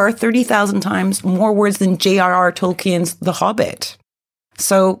or 30,000 times more words than J.R.R. Tolkien's The Hobbit.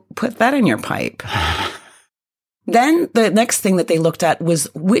 So put that in your pipe. Then the next thing that they looked at was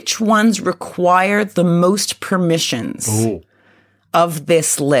which ones require the most permissions of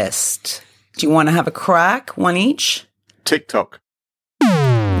this list. Do you want to have a crack? One each? TikTok.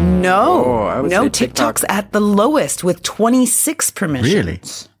 No, TikTok's at the lowest with 26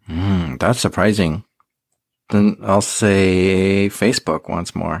 permissions. Really? That's surprising. Then I'll say Facebook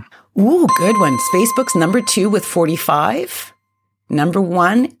once more. Ooh, good one. Facebook's number 2 with 45. Number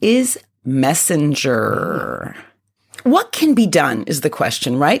 1 is Messenger. What can be done is the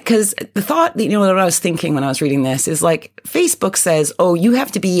question, right? Because the thought, what I was thinking when I was reading this is like, Facebook says, you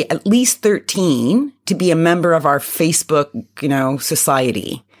have to be at least 13 to be a member of our Facebook,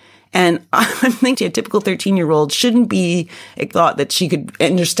 society. And I'm thinking a typical 13-year-old shouldn't be thought that she could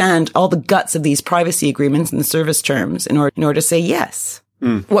understand all the guts of these privacy agreements and the service terms in order to say yes.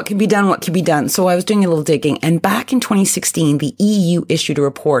 What can be done? What can be done? So I was doing a little digging, and back in 2016, the EU issued a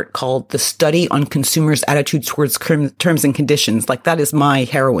report called the Study on Consumers' Attitudes Towards Terms and Conditions. Like, that is my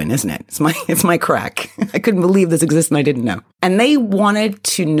heroin, isn't it? It's my crack. I couldn't believe this exists and I didn't know. And they wanted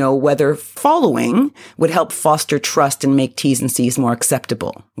to know whether following would help foster trust and make T's and C's more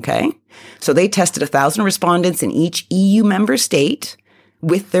acceptable. Okay. So they tested 1,000 respondents in each EU member state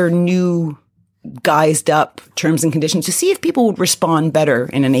with their new guised up terms and conditions to see if people would respond better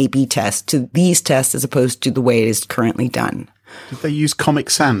in an A/B test to these tests as opposed to the way it is currently done. Did they use Comic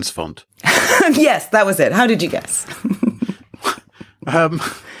Sans font? Yes, that was it. How did you guess?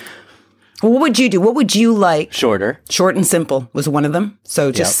 What would you do? What would you like? Shorter. Short and simple was one of them.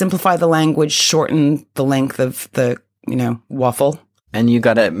 So just simplify the language, shorten the length of the, waffle. And you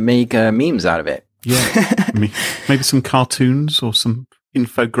got to make memes out of it. Yeah. Maybe some cartoons or some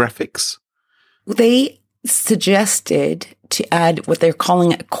infographics. They suggested to add what they're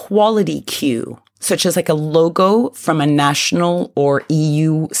calling a quality cue, such as like a logo from a national or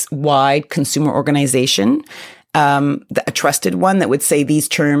EU-wide consumer organization, a trusted one that would say these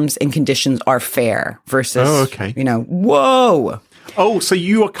terms and conditions are fair versus, whoa. Oh, so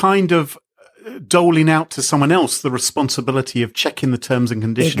you are kind of doling out to someone else the responsibility of checking the terms and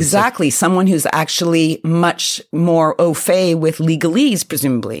conditions. Exactly. Someone who's actually much more au fait with legalese,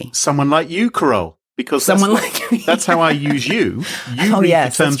 presumably. Someone like you, Carole. Because that's how I use you. You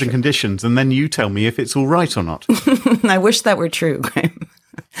read the terms and conditions, and then you tell me if it's all right or not. I wish that were true.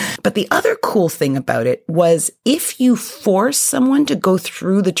 But the other cool thing about it was if you force someone to go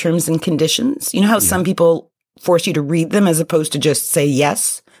through the terms and conditions, you know how some people force you to read them as opposed to just say,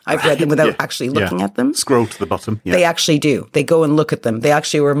 yes, I've read them without actually looking at them. Scroll to the bottom. Yeah. They actually do. They go and look at them. They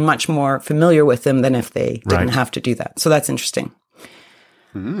actually were much more familiar with them than if they didn't have to do that. So that's interesting.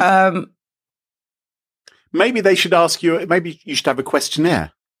 Maybe they should ask you, maybe you should have a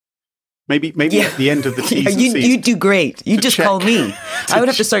questionnaire. Maybe at the end of the T's and C's. You do great. You just call me. I would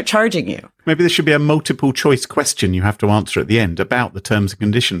have to start charging you. Maybe there should be a multiple choice question you have to answer at the end about the terms and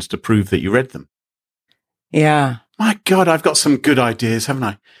conditions to prove that you read them. Yeah. My God, I've got some good ideas, haven't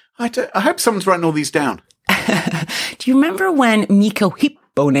I? I hope someone's writing all these down. Do you remember when Mikko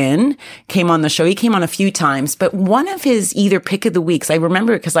Hyppönen came on the show? He came on a few times, but one of his either pick of the weeks, I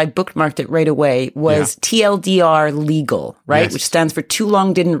remember it because I bookmarked it right away, was TLDR legal, right? Yes. Which stands for too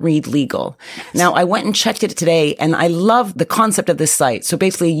long didn't read legal. Yes. Now, I went and checked it today, and I love the concept of this site. So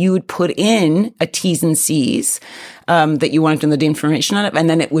basically, you would put in a T's and C's that you wanted to know the information on it, and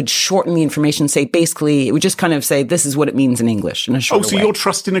then it would shorten the information, say basically, it would just kind of say, this is what it means in English in a shorter way. You're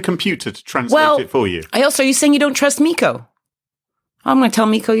trusting a computer to translate it for you? Are you saying you don't trust Mikko? I'm going to tell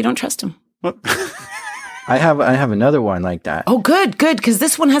Mikko you don't trust him. What? I have another one like that. Oh, good, because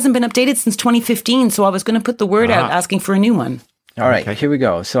this one hasn't been updated since 2015, so I was going to put the word out asking for a new one. All right, here we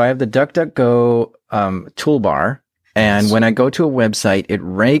go. So I have the DuckDuckGo toolbar, and when I go to a website, it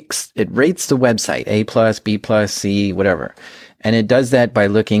rates the website, A+, B+, C, whatever. And it does that by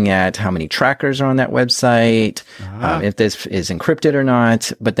looking at how many trackers are on that website, if this is encrypted or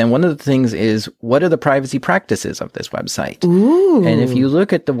not. But then one of the things is, what are the privacy practices of this website? Ooh. And if you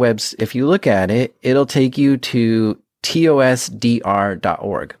look at it, it'll take you to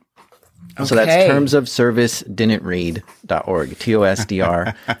tosdr.org. Okay. So that's terms of service didn't read.org,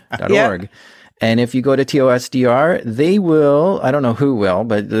 tosdr.org. Yep. And if you go to TOSDR, they will, I don't know who will,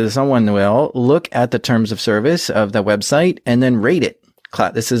 but someone will look at the terms of service of the website and then rate it.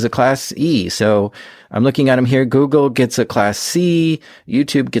 This is a class E. So I'm looking at them here. Google gets a class C.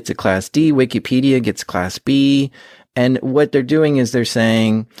 YouTube gets a class D. Wikipedia gets class B. And what they're doing is they're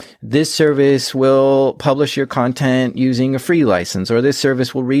saying this service will publish your content using a free license, or this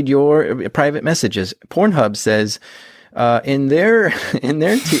service will read your private messages. Pornhub says, in their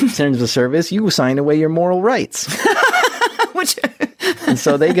terms of service, you sign away your moral rights. And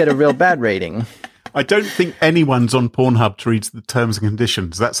so they get a real bad rating. I don't think anyone's on Pornhub to read the terms and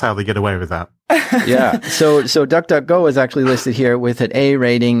conditions. That's how they get away with that. Yeah. So DuckDuckGo is actually listed here with an A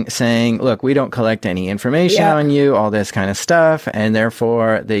rating saying, look, we don't collect any information on you, all this kind of stuff, and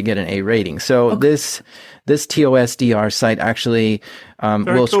therefore they get an A rating. So this TOSDR site actually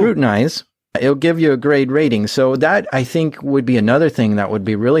will scrutinize. It'll give you a grade rating. So that, I think, would be another thing that would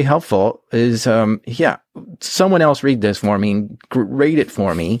be really helpful is, someone else read this for me, rate it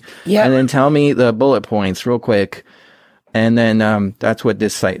for me, and then tell me the bullet points real quick. And then that's what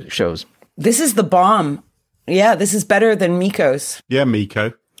this site shows. This is the bomb. Yeah, this is better than Mikko's. Yeah,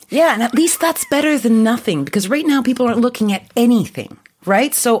 Mikko. Yeah, and at least that's better than nothing, because right now people aren't looking at anything.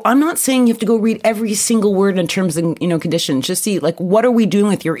 right? So I'm not saying you have to go read every single word in terms and, conditions. Just see, like, what are we doing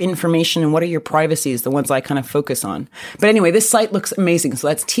with your information and what are your privacies, the ones I kind of focus on. But anyway, this site looks amazing. So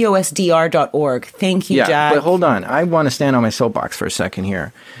that's tosdr.org. Thank you, Jack. But hold on. I want to stand on my soapbox for a second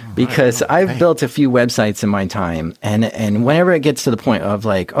here because I've built a few websites in my time. And whenever it gets to the point of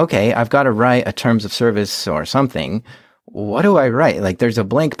like, okay, I've got to write a terms of service or something, what do I write? Like, there's a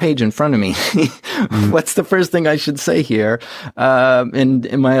blank page in front of me. What's the first thing I should say here? And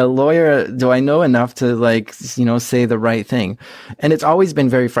am I a lawyer? Do I know enough to say the right thing? And it's always been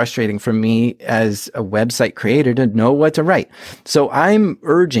very frustrating for me as a website creator to know what to write. So I'm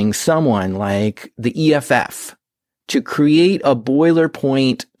urging someone like the EFF to create a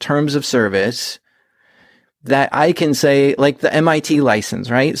boilerplate terms of service that I can say, like the MIT license,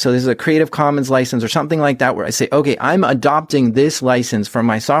 right? So this is a Creative Commons license or something like that where I say, okay, I'm adopting this license for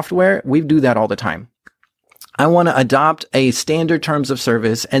my software. We do that all the time. I want to adopt a standard terms of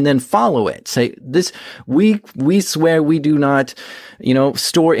service and then follow it. Say this, we swear we do not,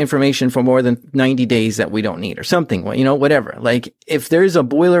 store information for more than 90 days that we don't need or something, whatever. Like if there's a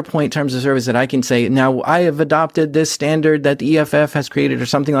boilerplate terms of service that I can say, now I have adopted this standard that the EFF has created or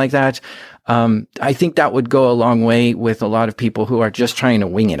something like that. I think that would go a long way with a lot of people who are just trying to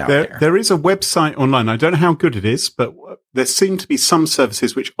wing it out there. There is a website online. I don't know how good it is, but there seem to be some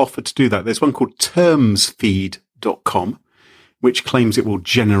services which offer to do that. There's one called termsfeed.com, which claims it will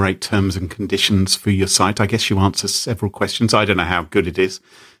generate terms and conditions for your site. I guess you answer several questions. I don't know how good it is.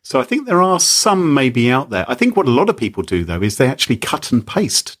 So I think there are some maybe out there. I think what a lot of people do, though, is they actually cut and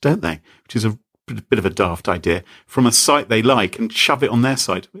paste, don't they? Which is a bit of a daft idea from a site they like and shove it on their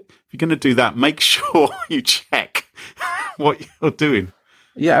site. If you're going to do that, make sure you check what you're doing.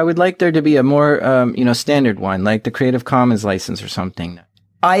 Yeah, I would like there to be a more, standard one, like the Creative Commons license or something.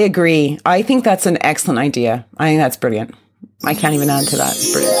 I agree. I think that's an excellent idea. I think that's brilliant. I can't even add to that.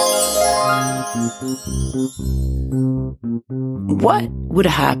 It's brilliant. What would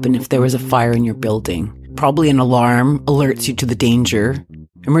happen if there was a fire in your building? Probably an alarm alerts you to the danger.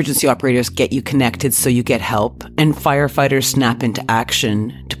 Emergency operators get you connected so you get help, and firefighters snap into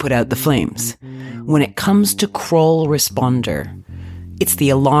action to put out the flames. When it comes to Kroll Responder, it's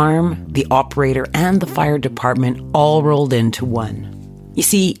the alarm, the operator, and the fire department all rolled into one. You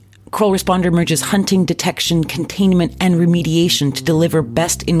see, Kroll Responder merges hunting, detection, containment, and remediation to deliver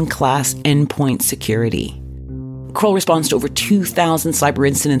best-in-class endpoint security. Kroll responds to over 2,000 cyber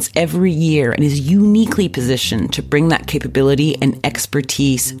incidents every year and is uniquely positioned to bring that capability and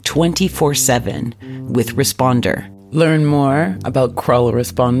expertise 24/7 with Responder. Learn more about Kroll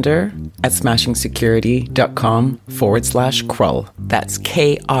Responder at smashingsecurity.com/Kroll. That's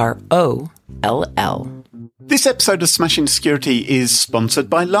KROLL. This episode of Smashing Security is sponsored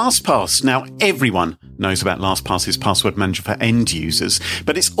by LastPass. Now, everyone knows about LastPass's password manager for end users,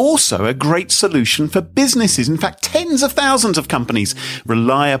 but it's also a great solution for businesses. In fact, tens of thousands of companies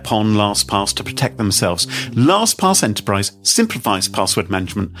rely upon LastPass to protect themselves. LastPass Enterprise simplifies password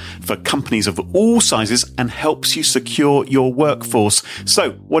management for companies of all sizes and helps you secure your workforce.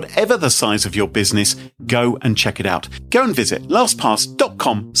 So, whatever the size of your business, go and check it out. Go and visit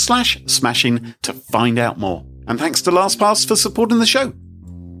lastpass.com/smashing to find out more. And thanks to LastPass for supporting the show.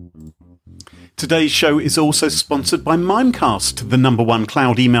 Today's show is also sponsored by Mimecast, the #1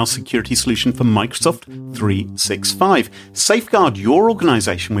 cloud email security solution for Microsoft 365. Safeguard your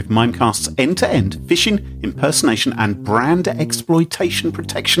organization with Mimecast's end-to-end phishing, impersonation, and brand exploitation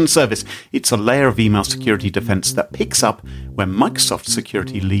protection service. It's a layer of email security defense that picks up where Microsoft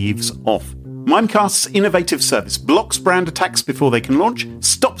security leaves off. Mimecast's innovative service blocks brand attacks before they can launch,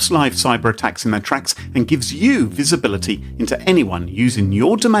 stops live cyber attacks in their tracks, and gives you visibility into anyone using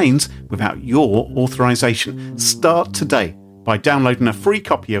your domains without your authorization. Start today by downloading a free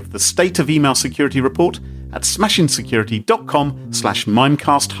copy of the State of Email Security Report at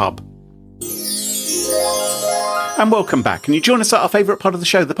smashingsecurity.com/Mimecast-hub. And welcome back. And you join us at our favourite part of the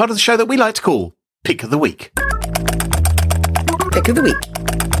show, the part of the show that we like to call Pick of the Week. Pick of the Week.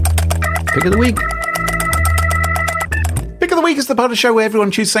 Pick of the week. Pick of the Week is the part of the show where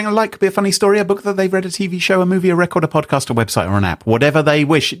everyone chooses something like, could be a funny story, a book that they've read, a TV show, a movie, a record, a podcast, a website, or an app. Whatever they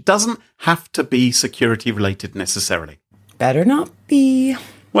wish. It doesn't have to be security related necessarily. Better not be.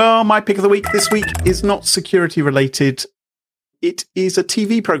 Well, my pick of the week this week is not security related. It is a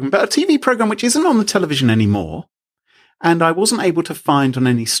TV program, but a TV program which isn't on the television anymore. And I wasn't able to find on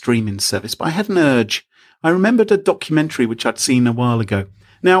any streaming service, but I had an urge. I remembered a documentary which I'd seen a while ago.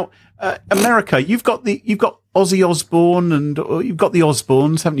 Now, America, you've got Ozzy Osbourne and you've got the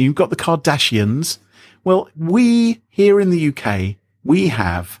Osbournes, haven't you? You've got the Kardashians. Well, we here in the UK, we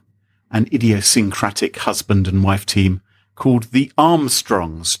have an idiosyncratic husband and wife team called The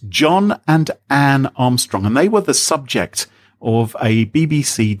Armstrongs, John and Anne Armstrong. And they were the subject of a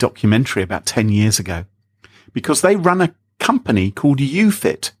BBC documentary about 10 years ago because they run a company called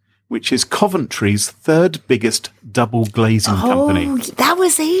UFit, which is Coventry's third biggest double glazing company. Oh, that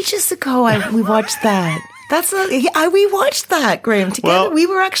was ages ago. We watched that. We watched that, Graham, together. Well, we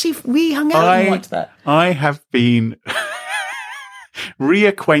hung out and watched that. I have been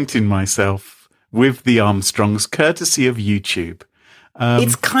reacquainting myself with the Armstrongs, courtesy of YouTube.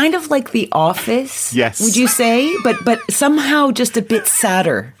 It's kind of like The Office, yes. Would you say? But somehow just a bit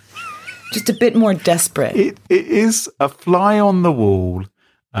sadder, just a bit more desperate. It is a fly-on-the-wall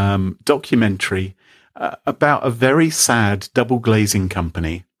documentary about a very sad double glazing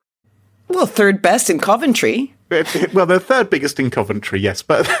company. Well, third best in Coventry. Well, they're third biggest in Coventry, yes,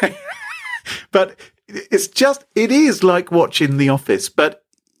 but it is like watching The Office, but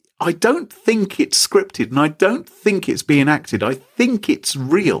I don't think it's scripted and I don't think it's being acted. I think it's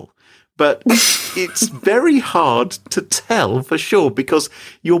real, but it's very hard to tell for sure because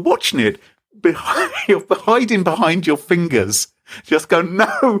you're watching it, you're hiding behind your fingers. Just go,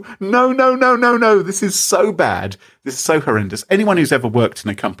 no, this is so bad. This is so horrendous. Anyone who's ever worked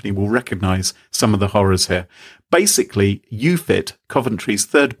in a company will recognise some of the horrors here. Basically, UFit, Coventry's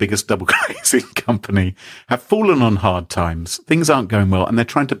third biggest double glazing company, have fallen on hard times. Things aren't going well, and they're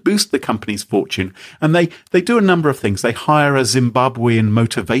trying to boost the company's fortune. And they do a number of things. They hire a Zimbabwean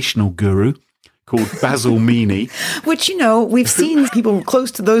motivational guru called Basil Meany. Which, we've seen people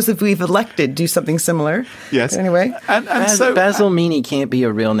close to those that we've elected do something similar. Yes. Anyway. And so Basil Meany can't be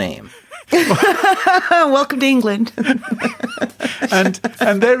a real name. Welcome to England.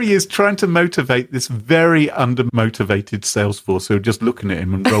 and there he is trying to motivate this very undermotivated sales force who are just looking at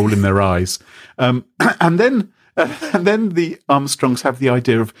him and rolling their eyes. And then the Armstrongs have the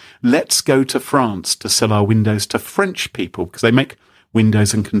idea of let's go to France to sell our windows to French people because they make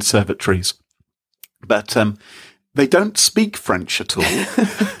windows and conservatories. But they don't speak French at all.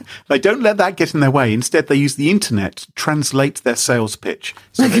 They don't let that get in their way. Instead, they use the internet to translate their sales pitch.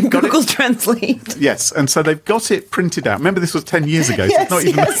 So like Google Translate. Yes, and so they've got it printed out. Remember, this was 10 years ago, so it's not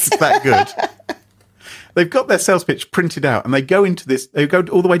even that good. They've got their sales pitch printed out, and they go into this. They go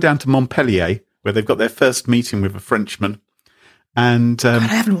all the way down to Montpellier, where they've got their first meeting with a Frenchman. And God, I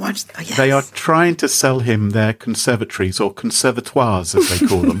haven't watched that. Yes. They are trying to sell him their conservatories, or conservatoires, as they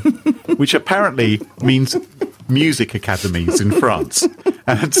call them, which apparently means music academies in France.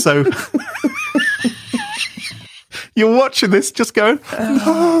 And so you're watching this just going,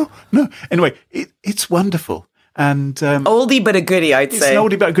 no. Anyway, it's wonderful. And oldie but a goodie, I'd say. It's an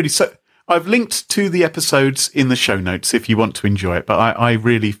oldie but a goodie. So I've linked to the episodes in the show notes if you want to enjoy it, but I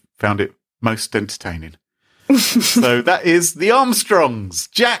really found it most entertaining. So that is the Armstrongs.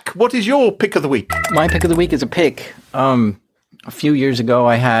 Jack, what is your pick of the week? My pick of the week is a pick. A few years ago,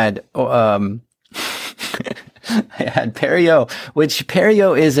 I had I had perio, which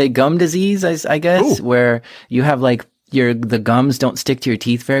perio is a gum disease, I guess, where you have like the gums don't stick to your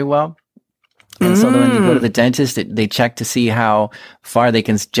teeth very well. And so when you go to the dentist, they check to see how far they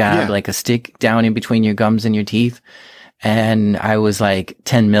can jab like a stick down in between your gums and your teeth. And I was like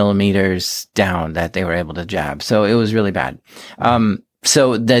 10 millimeters down that they were able to jab. So it was really bad.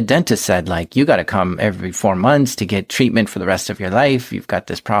 So the dentist said, like, you got to come every 4 months to get treatment for the rest of your life. You've got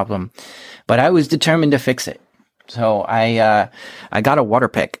this problem. But I was determined to fix it. So I got a water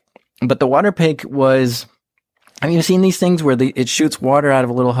pick, but the water pick was, have you seen these things where it shoots water out of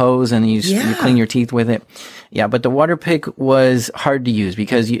a little hose and you clean your teeth with it? Yeah, but the water pick was hard to use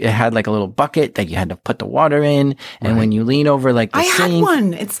because it had like a little bucket that you had to put the water in. And when you lean over like the sink. I had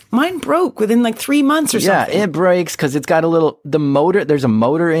one. Mine broke within like 3 months or something. Yeah, it breaks because it's got the motor, there's a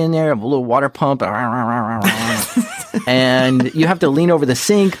motor in there, a little water pump. And you have to lean over the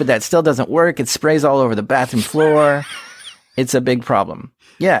sink, but that still doesn't work. It sprays all over the bathroom floor. It's a big problem.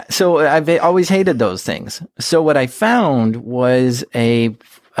 Yeah, so I've always hated those things. So what I found was a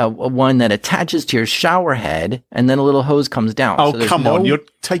one that attaches to your shower head, and then a little hose comes down. Oh, so come on! You're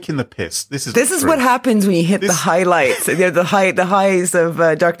taking the piss. This is what happens when you hit the highlights. the highs of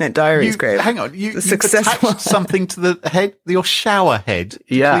Darknet Diaries. Graham. Hang on, you've attached something to the head, your shower head,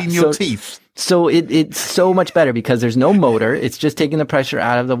 to clean your teeth. So it's so much better because there's no motor. It's just taking the pressure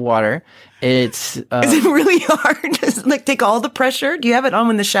out of the water. Is it really hard? Does it like take all the pressure? Do you have it on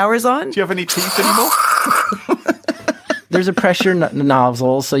when the shower's on? Do you have any teeth anymore? There's a pressure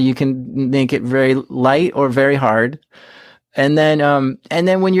nozzle, so you can make it very light or very hard. And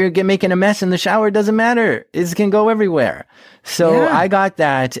then when you're making a mess in the shower, it doesn't matter. It can go everywhere. So I got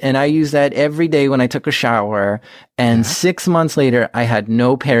that, and I use that every day when I took a shower. And 6 months later, I had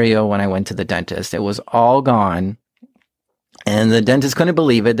no perio when I went to the dentist. It was all gone. And the dentist couldn't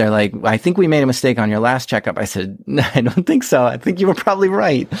believe it. They're like, I think we made a mistake on your last checkup. I said, no, I don't think so. I think you were probably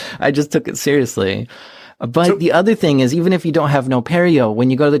right. I just took it seriously. But the other thing is, even if you don't have no perio,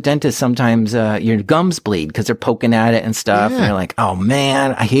 when you go to the dentist, sometimes your gums bleed because they're poking at it and stuff. And you're like, oh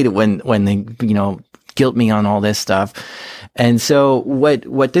man, I hate it when they, guilt me on all this stuff. And so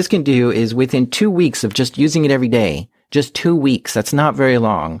what this can do is within 2 weeks of just using it every day, just 2 weeks, that's not very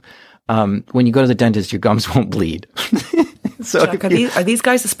long. When you go to the dentist, your gums won't bleed. So Jack, are these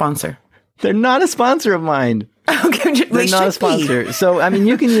guys a sponsor? They're not a sponsor of mine. Okay, they're not a sponsor. So, I mean,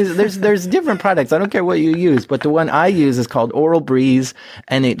 you can use, there's different products. I don't care what you use, but the one I use is called Oral Breeze,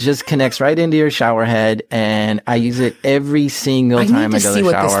 and it just connects right into your shower head, and I use it every single time I go to the shower. I need to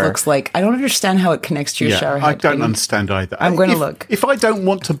see what this looks like. I don't understand how it connects to your shower head. I don't understand either. I'm going to look. If I don't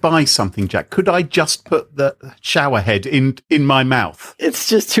want to buy something, Jack, could I just put the shower head in my mouth? It's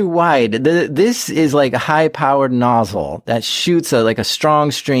just too wide. This is like a high-powered nozzle that shoots like a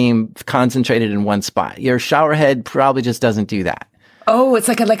strong stream concentrated in one spot. Your shower head probably just doesn't do that. Oh, it's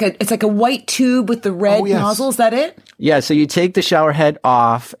like a white tube with the red nozzle. Is that it? Yeah. So you take the shower head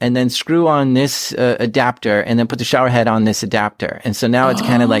off and then screw on this adapter, and then put the shower head on this adapter. And so now it's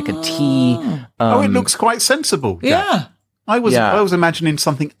kind of like a T. It looks quite sensible. Jack. Yeah. I was imagining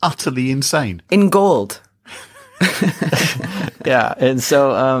something utterly insane. In gold. Yeah. And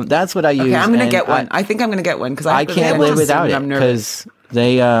so that's what I use. Okay, I'm going to get one. I think I'm going to get one because I can't live without it because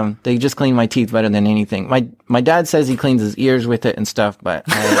they just clean my teeth better than anything. My dad says he cleans his ears with it and stuff, but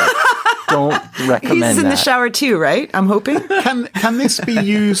I don't recommend that. He's in the shower too, right? I'm hoping. Can this be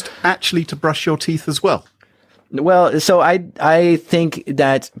used actually to brush your teeth as well? Well, so I think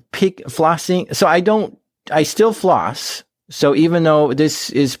that flossing. So I still floss. So even though this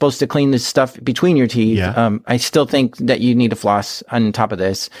is supposed to clean the stuff between your teeth, I still think that you need to floss on top of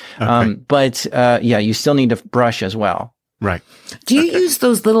this. Okay. But you still need to brush as well. Right. Do you use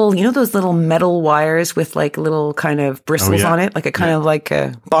those little, those little metal wires with like little kind of bristles on it? Like a kind of like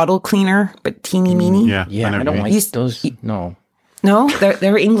a bottle cleaner, but teeny meeny? Yeah, I don't like those. No. No?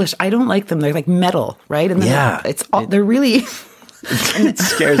 They're English. I don't like them. They're like metal, right? And then they're really... It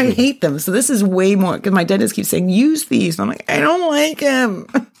scares me. I hate them. So this is way more, because my dentist keeps saying, use these. And I'm like, I don't like them.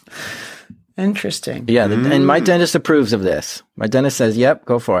 Interesting. Yeah, and my dentist approves of this. My dentist says, yep,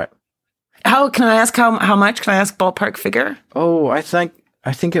 go for it. Can I ask how much? Can I ask ballpark figure? Oh, I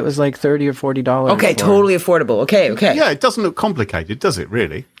think it was like $30 or $40. Okay, totally affordable. Okay. Yeah, it doesn't look complicated, does it?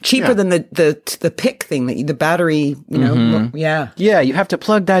 Really cheaper than the pick thing the battery. Yeah. Yeah, you have to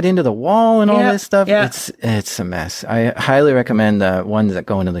plug that into the wall and all this stuff. Yeah. It's a mess. I highly recommend the ones that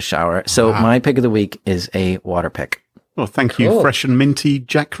go into the shower. So my pick of the week is a water pick. Well, thank you, fresh and minty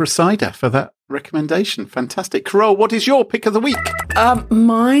Jack Resida, for that recommendation. Fantastic. Carole, what is your pick of the week?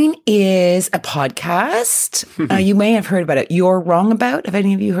 Mine is a podcast. You may have heard about it. You're Wrong About. Have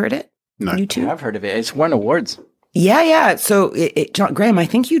any of you heard it? No. You too? I've heard of it. It's won awards. Yeah. So, John Graham, I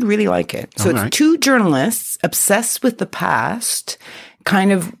think you'd really like it. So it's two journalists obsessed with the past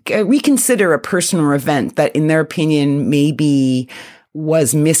kind of reconsider a person or event that, in their opinion, maybe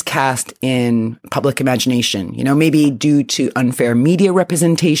was miscast in public imagination, maybe due to unfair media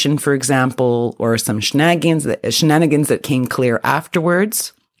representation, for example, or some shenanigans that came clear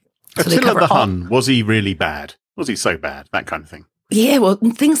afterwards. So Attila the Hun, was he really bad? Was he so bad? That kind of thing. Yeah, well,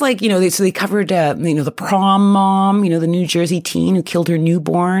 things like, so they covered, the prom mom, the New Jersey teen who killed her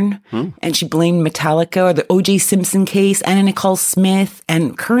newborn, and she blamed Metallica, or the O.J. Simpson case, Anna Nicole Smith,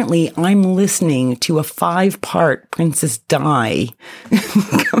 and currently I'm listening to a 5-part Princess Di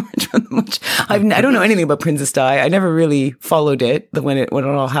coverage, I don't know anything about Princess Di. I never really followed it when it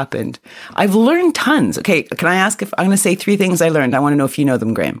all happened. I've learned tons. Okay, can I ask if I'm going to say 3 things I learned? I want to know if you know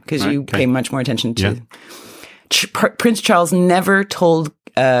them, Graham, because you pay much more attention to. Yeah. Prince Charles never told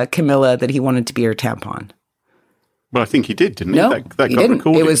Camilla that he wanted to be her tampon. Well, I think he did, didn't he? No, that he got didn't.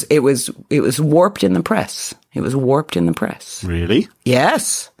 recorded. It was warped in the press. It was warped in the press. Really?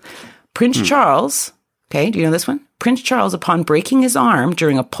 Yes. Prince Charles, okay, do you know this one? Prince Charles, upon breaking his arm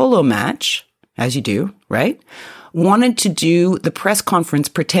during a polo match, as you do, right, wanted to do the press conference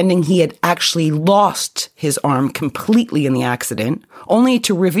pretending he had actually lost his arm completely in the accident, only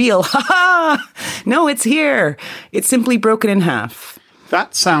to reveal, no, it's here. It's simply broken in half.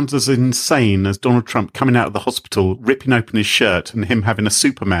 That sounds as insane as Donald Trump coming out of the hospital, ripping open his shirt, and him having a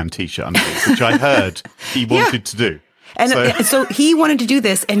Superman t-shirt underneath, which I heard he wanted to do. And so he wanted to do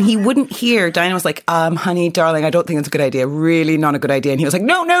this, and he wouldn't hear. Diana was like, honey, darling, I don't think it's a good idea. Really not a good idea. And he was like,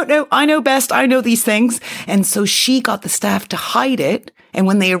 no, I know best. I know these things. And so she got the staff to hide it. And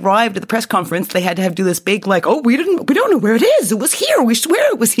when they arrived at the press conference, they had to do this big, like, we don't know where it is. It was here. We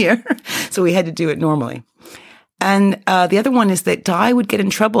swear it was here. So we had to do it normally. And the other one is that Di would get in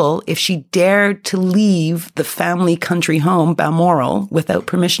trouble if she dared to leave the family country home, Balmoral, without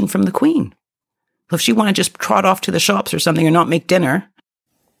permission from the Queen. So if she wanted to just trot off to the shops or something or not make dinner.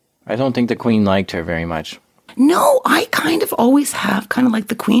 I don't think the Queen liked her very much. No, I kind of always have kind of liked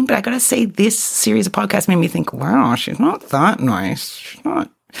the Queen, but I got to say this series of podcasts made me think, wow, she's not that nice. She's not.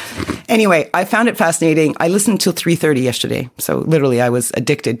 Anyway, I found it fascinating. I listened till 3:30 yesterday. So literally I was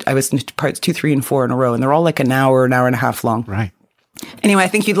addicted. I listened to parts 2, 3, and 4 in a row, and they're all like an hour and a half long. Right. Anyway, I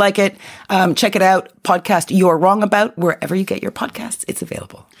think you'd like it. Check it out. Podcast You're Wrong About, wherever you get your podcasts. It's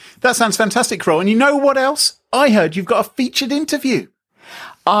available. That sounds fantastic, Carol. And you know what else? I heard you've got a featured interview.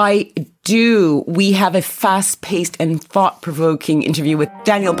 I do. We have a fast-paced and thought-provoking interview with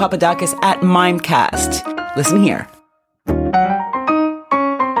Daniel Papadakis at Mimecast. Listen here.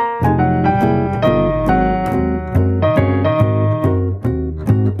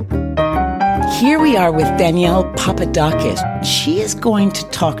 Here we are with Danielle Papadakis. She is going to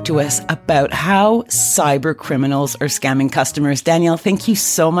talk to us about how cyber criminals are scamming customers. Danielle, thank you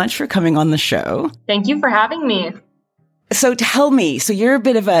so much for coming on the show. Thank you for having me. So tell me, so you're a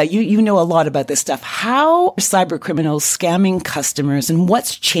bit of you know a lot about this stuff. How are cyber criminals scamming customers, and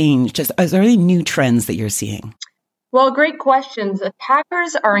what's changed? Are there any new trends that you're seeing? Well, great questions.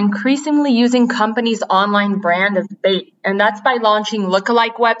 Attackers are increasingly using companies' online brand as bait, and that's by launching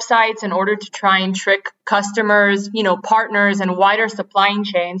lookalike websites in order to try and trick customers, partners and wider supply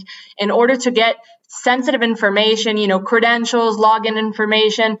chains in order to get sensitive information, credentials, login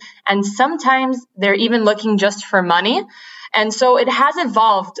information, and sometimes they're even looking just for money. And so it has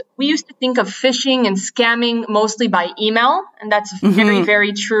evolved. We used to think of phishing and scamming mostly by email, and that's very,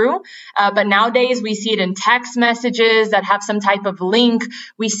 very true. But nowadays we see it in text messages that have some type of link.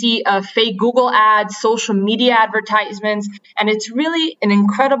 We see fake Google ads, social media advertisements, and it's really an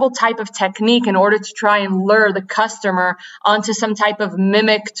incredible type of technique in order to try and lure the customer onto some type of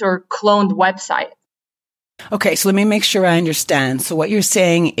mimicked or cloned website. Okay, so let me make sure I understand. So what you're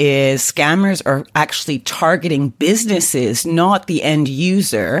saying is scammers are actually targeting businesses, not the end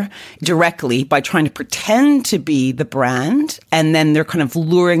user, directly by trying to pretend to be the brand. And then they're kind of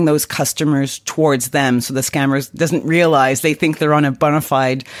luring those customers towards them. So the scammers doesn't realize they think they're on a bona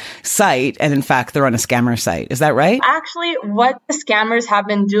fide site. And in fact, they're on a scammer site. Is that right? Actually, what the scammers have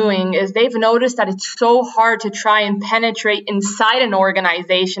been doing is they've noticed that it's so hard to try and penetrate inside an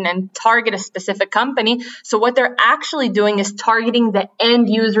organization and target a specific company. So what they're actually doing is targeting the end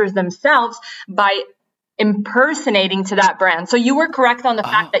users themselves by impersonating to that brand. So you were correct on the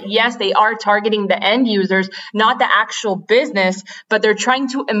fact that, yes, they are targeting the end users, not the actual business, but they're trying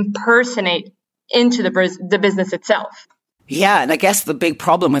to impersonate into the business itself. Yeah, and I guess the big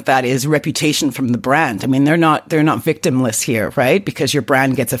problem with that is reputation from the brand. I mean, they're not victimless here, right? Because your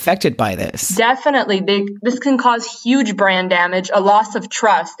brand gets affected by this. Definitely. This can cause huge brand damage, a loss of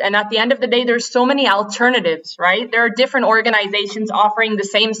trust. And at the end of the day, there's so many alternatives, right? There are different organizations offering the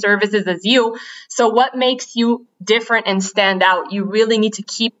same services as you. So what makes you different and stand out? You really need to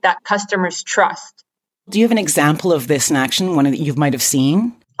keep that customer's trust. Do you have an example of this in action, one that you might have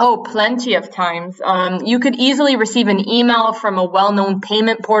seen? Oh, plenty of times. You could easily receive an email from a well-known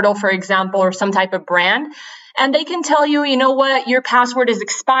payment portal, for example, or some type of brand. And they can tell you, you know what, your password is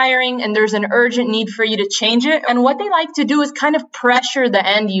expiring and there's an urgent need for you to change it. And what they like to do is kind of pressure the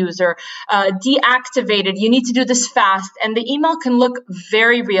end user, deactivate it. You need to do this fast. And the email can look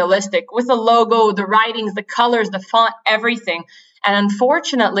very realistic with the logo, the writings, the colors, the font, everything. And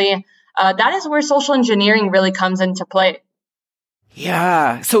unfortunately, that is where social engineering really comes into play.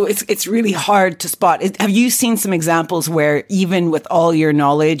 Yeah. So it's really hard to spot. Have you seen some examples where even with all your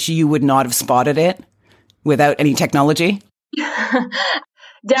knowledge, you would not have spotted it without any technology?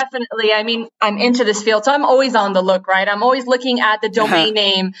 Definitely. I mean, I'm into this field, so I'm always on the look, right? I'm always looking at the domain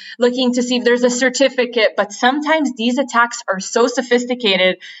name, looking to see if there's a certificate. But sometimes these attacks are so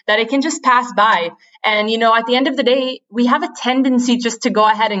sophisticated that it can just pass by. And, at the end of the day, we have a tendency just to go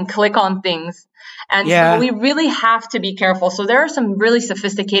ahead and click on things. And so we really have to be careful. So there are some really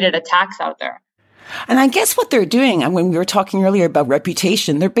sophisticated attacks out there. And I guess what they're doing, and when we were talking earlier about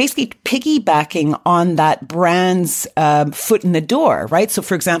reputation, they're basically piggybacking on that brand's foot in the door, right? So,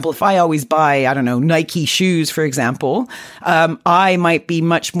 for example, if I always buy, Nike shoes, for example, I might be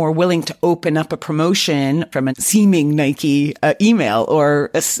much more willing to open up a promotion from a seeming Nike email or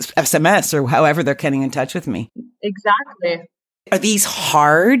SMS or however they're getting in touch with me. Exactly. Are these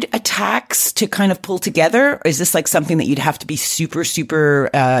hard attacks to kind of pull together? Or is this like something that you'd have to be super,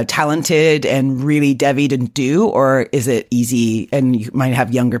 super talented and really devied and do? Or is it easy and you might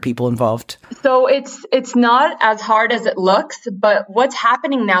have younger people involved? So it's not as hard as it looks, but what's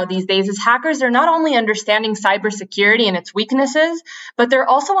happening now these days is hackers are not only understanding cybersecurity and its weaknesses, but they're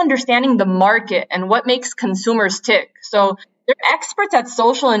also understanding the market and what makes consumers tick. So they're experts at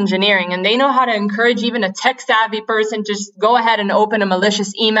social engineering, and they know how to encourage even a tech-savvy person to just go ahead and open a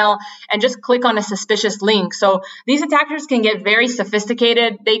malicious email and just click on a suspicious link. So these attackers can get very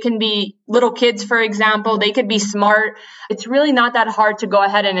sophisticated. They can be little kids, for example. They could be smart. It's really not that hard to go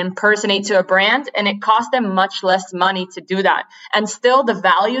ahead and impersonate to a brand, and it costs them much less money to do that. And still, the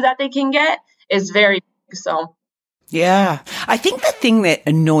value that they can get is very big. So yeah. I think the thing that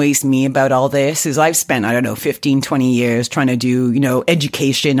annoys me about all this is I've spent, 15, 20 years trying to do,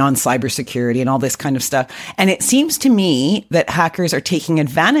 education on cybersecurity and all this kind of stuff. And it seems to me that hackers are taking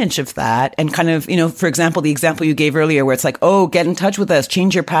advantage of that and kind of, for example, the example you gave earlier where it's like, oh, get in touch with us,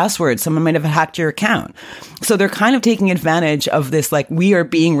 change your password. Someone might have hacked your account. So they're kind of taking advantage of this, like, we are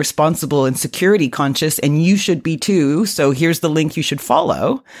being responsible and security conscious and you should be too. So here's the link you should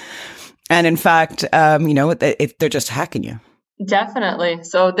follow. And in fact, they're just hacking you. Definitely.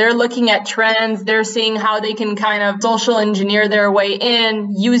 So they're looking at trends. They're seeing how they can kind of social engineer their way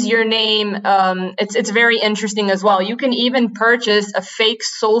in, use your name. It's very interesting as well. You can even purchase a fake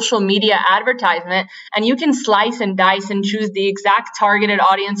social media advertisement and you can slice and dice and choose the exact targeted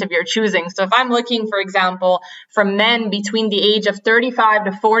audience of your choosing. So if I'm looking, for example, for men between the age of 35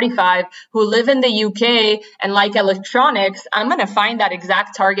 to 45 who live in the UK and like electronics, I'm going to find that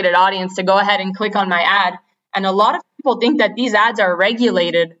exact targeted audience to go ahead and click on my ad. And a lot of people think that these ads are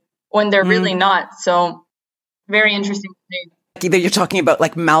regulated when they're really not. So very interesting to me. You're talking about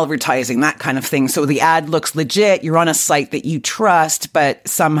like malvertising, that kind of thing. So the ad looks legit. You're on a site that you trust, but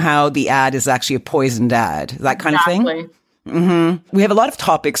somehow the ad is actually a poisoned ad. That kind of thing? Mm-hmm. We have a lot of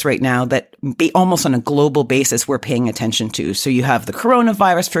topics right now that almost on a global basis we're paying attention to. So you have the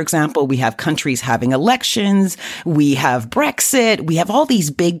coronavirus, for example. We have countries having elections. We have Brexit. We have all these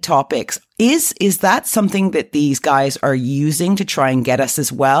big topics. Is that something that these guys are using to try and get us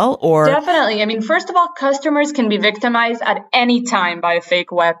as well? Or definitely. I mean, first of all, customers can be victimized at any time by a fake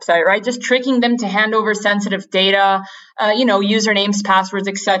website, right? Just tricking them to hand over sensitive data, usernames, passwords,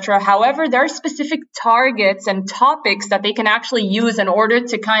 etc. However, there are specific targets and topics that they can actually use in order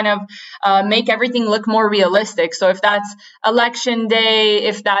to kind of make everything look more realistic. So if that's election day,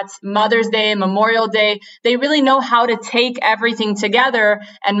 if that's Mother's Day, Memorial Day, they really know how to take everything together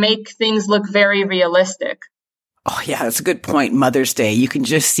and make things look very realistic. Oh, yeah, that's a good point. Mother's Day. You can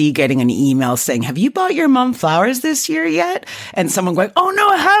just see getting an email saying, have you bought your mom flowers this year yet? And someone going, oh, no,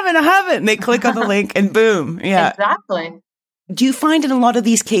 I haven't. And they click on the link and boom. Yeah, exactly. Do you find in a lot of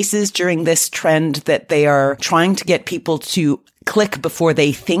these cases during this trend that they are trying to get people to click before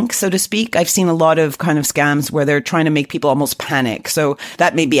they think, so to speak? I've seen a lot of kind of scams where they're trying to make people almost panic. So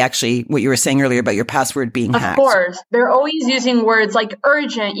that may be actually what you were saying earlier about your password being hacked. Of course. They're always using words like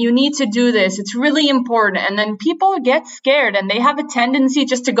urgent, you need to do this, it's really important. And then people get scared and they have a tendency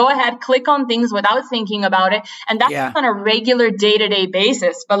just to go ahead, click on things without thinking about it. And that's on a regular day-to-day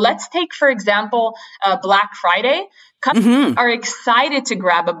basis. But let's take, for example, Black Friday. Customers are excited to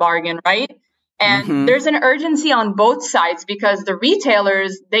grab a bargain, right? And there's an urgency on both sides because the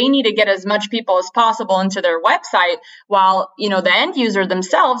retailers, they need to get as much people as possible into their website while, the end user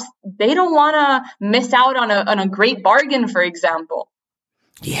themselves, they don't want to miss out on a great bargain, for example.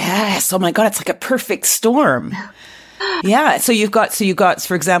 Yes. Oh my God. It's like a perfect storm. Yeah. So you've got,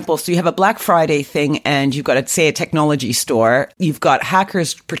 for example, so you have a Black Friday thing and you've got, say, a technology store. You've got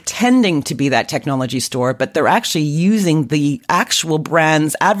hackers pretending to be that technology store, but they're actually using the actual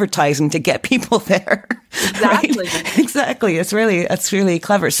brand's advertising to get people there. Exactly. Right? Exactly. It's really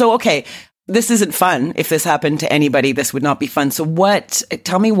clever. So, okay. This isn't fun. If this happened to anybody, this would not be fun. So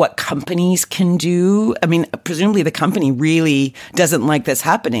tell me what companies can do. I mean, presumably the company really doesn't like this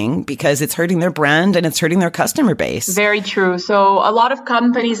happening because it's hurting their brand and it's hurting their customer base. Very true. So a lot of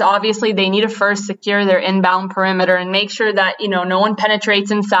companies, obviously, they need to first secure their inbound perimeter and make sure that, no one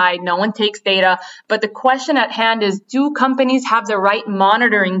penetrates inside, no one takes data. But the question at hand is, do companies have the right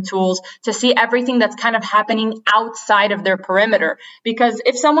monitoring tools to see everything that's kind of happening outside of their perimeter? Because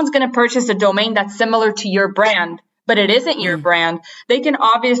if someone's going to purchase a domain that's similar to your brand, but it isn't your brand, they can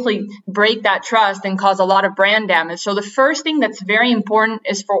obviously break that trust and cause a lot of brand damage. So the first thing that's very important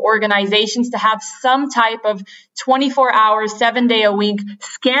is for organizations to have some type of 24 hours, 7-day a week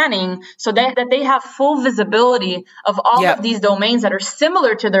scanning so that they have full visibility of all of these domains that are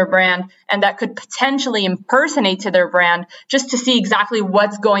similar to their brand and that could potentially impersonate to their brand, just to see exactly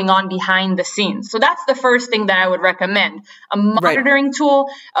what's going on behind the scenes. So that's the first thing that I would recommend. A monitoring tool.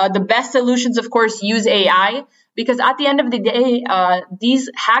 The best solutions, of course, use AI. Because at the end of the day, these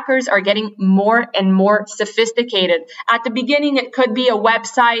hackers are getting more and more sophisticated. At the beginning, it could be a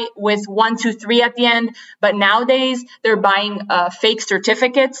website with 123 at the end, but nowadays they're buying fake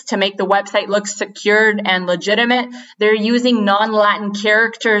certificates to make the website look secured and legitimate. They're using non-Latin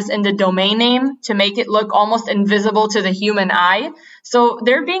characters in the domain name to make it look almost invisible to the human eye. So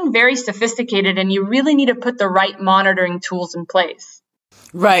they're being very sophisticated, and you really need to put the right monitoring tools in place.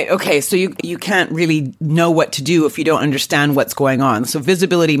 Right. Okay. So you can't really know what to do if you don't understand what's going on. So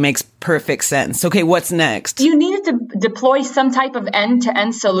visibility makes perfect sense. Okay. What's next? You need to deploy some type of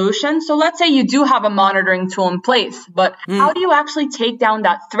end-to-end solution. So let's say you do have a monitoring tool in place, but how do you actually take down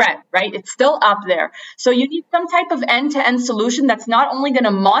that threat, right? It's still up there. So you need some type of end-to-end solution that's not only going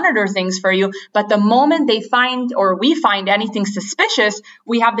to monitor things for you, but the moment they find or we find anything suspicious,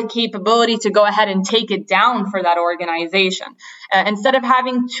 we have the capability to go ahead and take it down for that organization. Instead of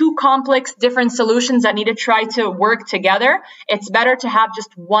having two complex different solutions that need to try to work together, it's better to have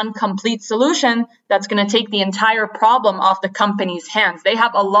just one complete solution that's going to take the entire problem off the company's hands. They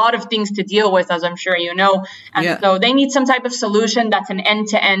have a lot of things to deal with, as I'm sure you know. And so they need some type of solution that's an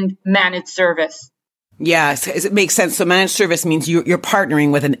end-to-end managed service. Yes, it makes sense. So managed service means you're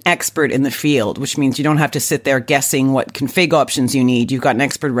partnering with an expert in the field, which means you don't have to sit there guessing what config options you need. You've got an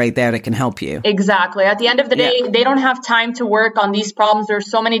expert right there that can help you. Exactly. At the end of the day, they don't have time to work on these problems. There's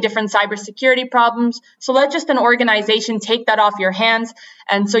so many different cybersecurity problems. So let just an organization take that off your hands.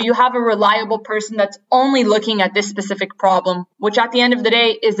 And so you have a reliable person that's only looking at this specific problem, which at the end of the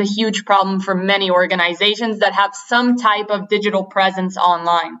day is a huge problem for many organizations that have some type of digital presence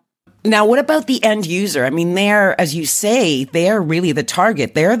online. Now, what about the end user? I mean, they're, as you say, they're really the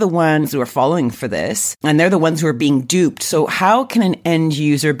target. They're the ones who are falling for this, and they're the ones who are being duped. So how can an end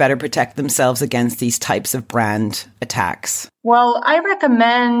user better protect themselves against these types of brand attacks? Well, I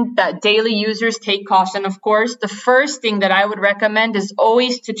recommend that daily users take caution, of course. The first thing that I would recommend is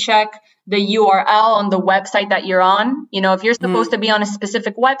always to check the URL on the website that you're on. You know, if you're supposed to be on a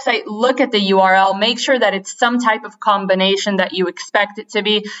specific website, look at the URL, make sure that it's some type of combination that you expect it to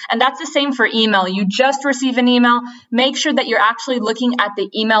be. And that's the same for email. You just receive an email, make sure that you're actually looking at the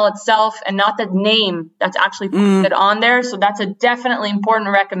email itself and not the name that's actually posted on there. So that's a definitely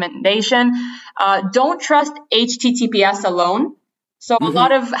important recommendation. Don't trust HTTPS alone. So a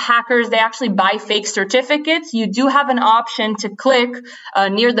lot of hackers, they actually buy fake certificates. You do have an option to click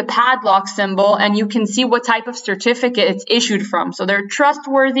near the padlock symbol, and you can see what type of certificate it's issued from. So there are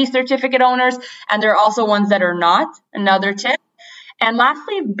trustworthy certificate owners, and there are also ones that are not. Another tip. And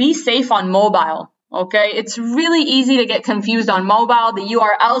lastly, be safe on mobile. Okay, it's really easy to get confused on mobile. The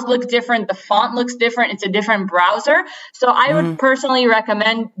URLs look different. The font looks different. It's a different browser. So I would personally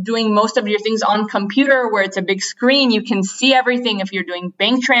recommend doing most of your things on computer where it's a big screen. You can see everything if you're doing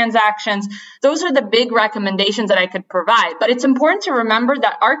bank transactions. Those are the big recommendations that I could provide. But it's important to remember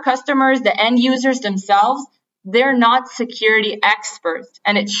that our customers, the end users themselves, they're not security experts,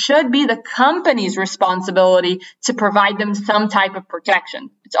 and it should be the company's responsibility to provide them some type of protection.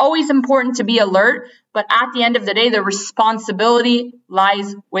 It's always important to be alert, but at the end of the day, the responsibility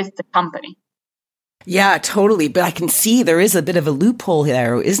lies with the company. Yeah, totally. But I can see there is a bit of a loophole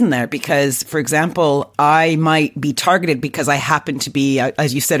there, isn't there? Because, for example, I might be targeted because I happen to be,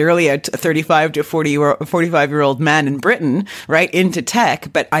 as you said earlier, a 35 to 45-year-old man in Britain, right, into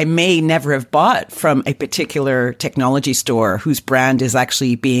tech, but I may never have bought from a particular technology store whose brand is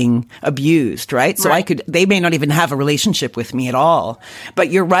actually being abused, right? So they may not even have a relationship with me at all.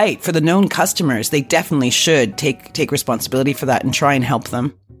 But you're right. For the known customers, they definitely should take responsibility for that and try and help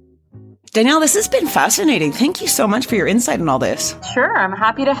them. Danielle, this has been fascinating. Thank you so much for your insight on all this. Sure, I'm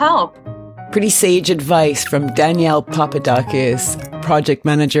happy to help. Pretty sage advice from Danielle Papadakis, project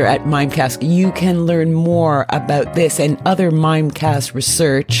manager at Mimecast. You can learn more about this and other Mimecast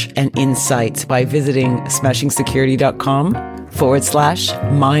research and insights by visiting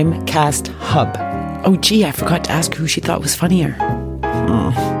smashingSecurity.com/Mimecast Hub. Oh, gee, I forgot to ask who she thought was funnier.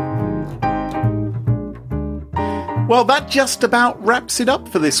 Well, that just about wraps it up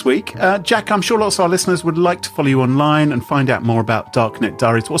for this week. Jack, I'm sure lots of our listeners would like to follow you online and find out more about Darknet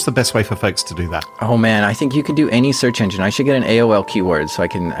Diaries. What's the best way for folks to do that? Oh, man, I think you can do any search engine. I should get an AOL keyword so I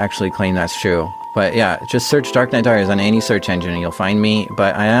can actually claim that's true. But yeah, just search Dark Knight Diaries on any search engine and you'll find me.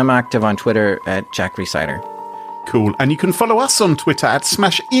 But I am active on Twitter at Jack Resider. Cool. And you can follow us on Twitter at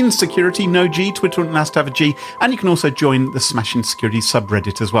SmashInSecurity, no G. Twitter has to have a G. And you can also join the Smash Insecurity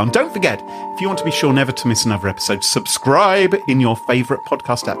subreddit as well. And don't forget, if you want to be sure never to miss another episode, subscribe in your favourite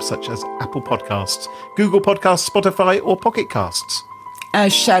podcast apps such as Apple Podcasts, Google Podcasts, Spotify, or Pocket Casts. A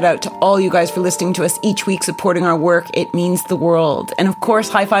shout out to all you guys for listening to us each week, supporting our work. It means the world. And of course,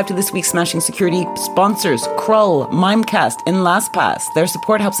 high five to this week's Smashing Security sponsors, Krull, Mimecast, and LastPass. Their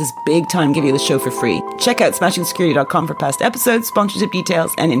support helps us big time give you the show for free. Check out smashingsecurity.com for past episodes, sponsorship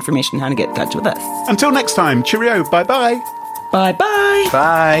details, and information on how to get in touch with us. Until next time, cheerio, bye-bye. Bye-bye.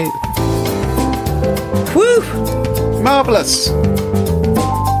 Bye. Woo! Marvellous.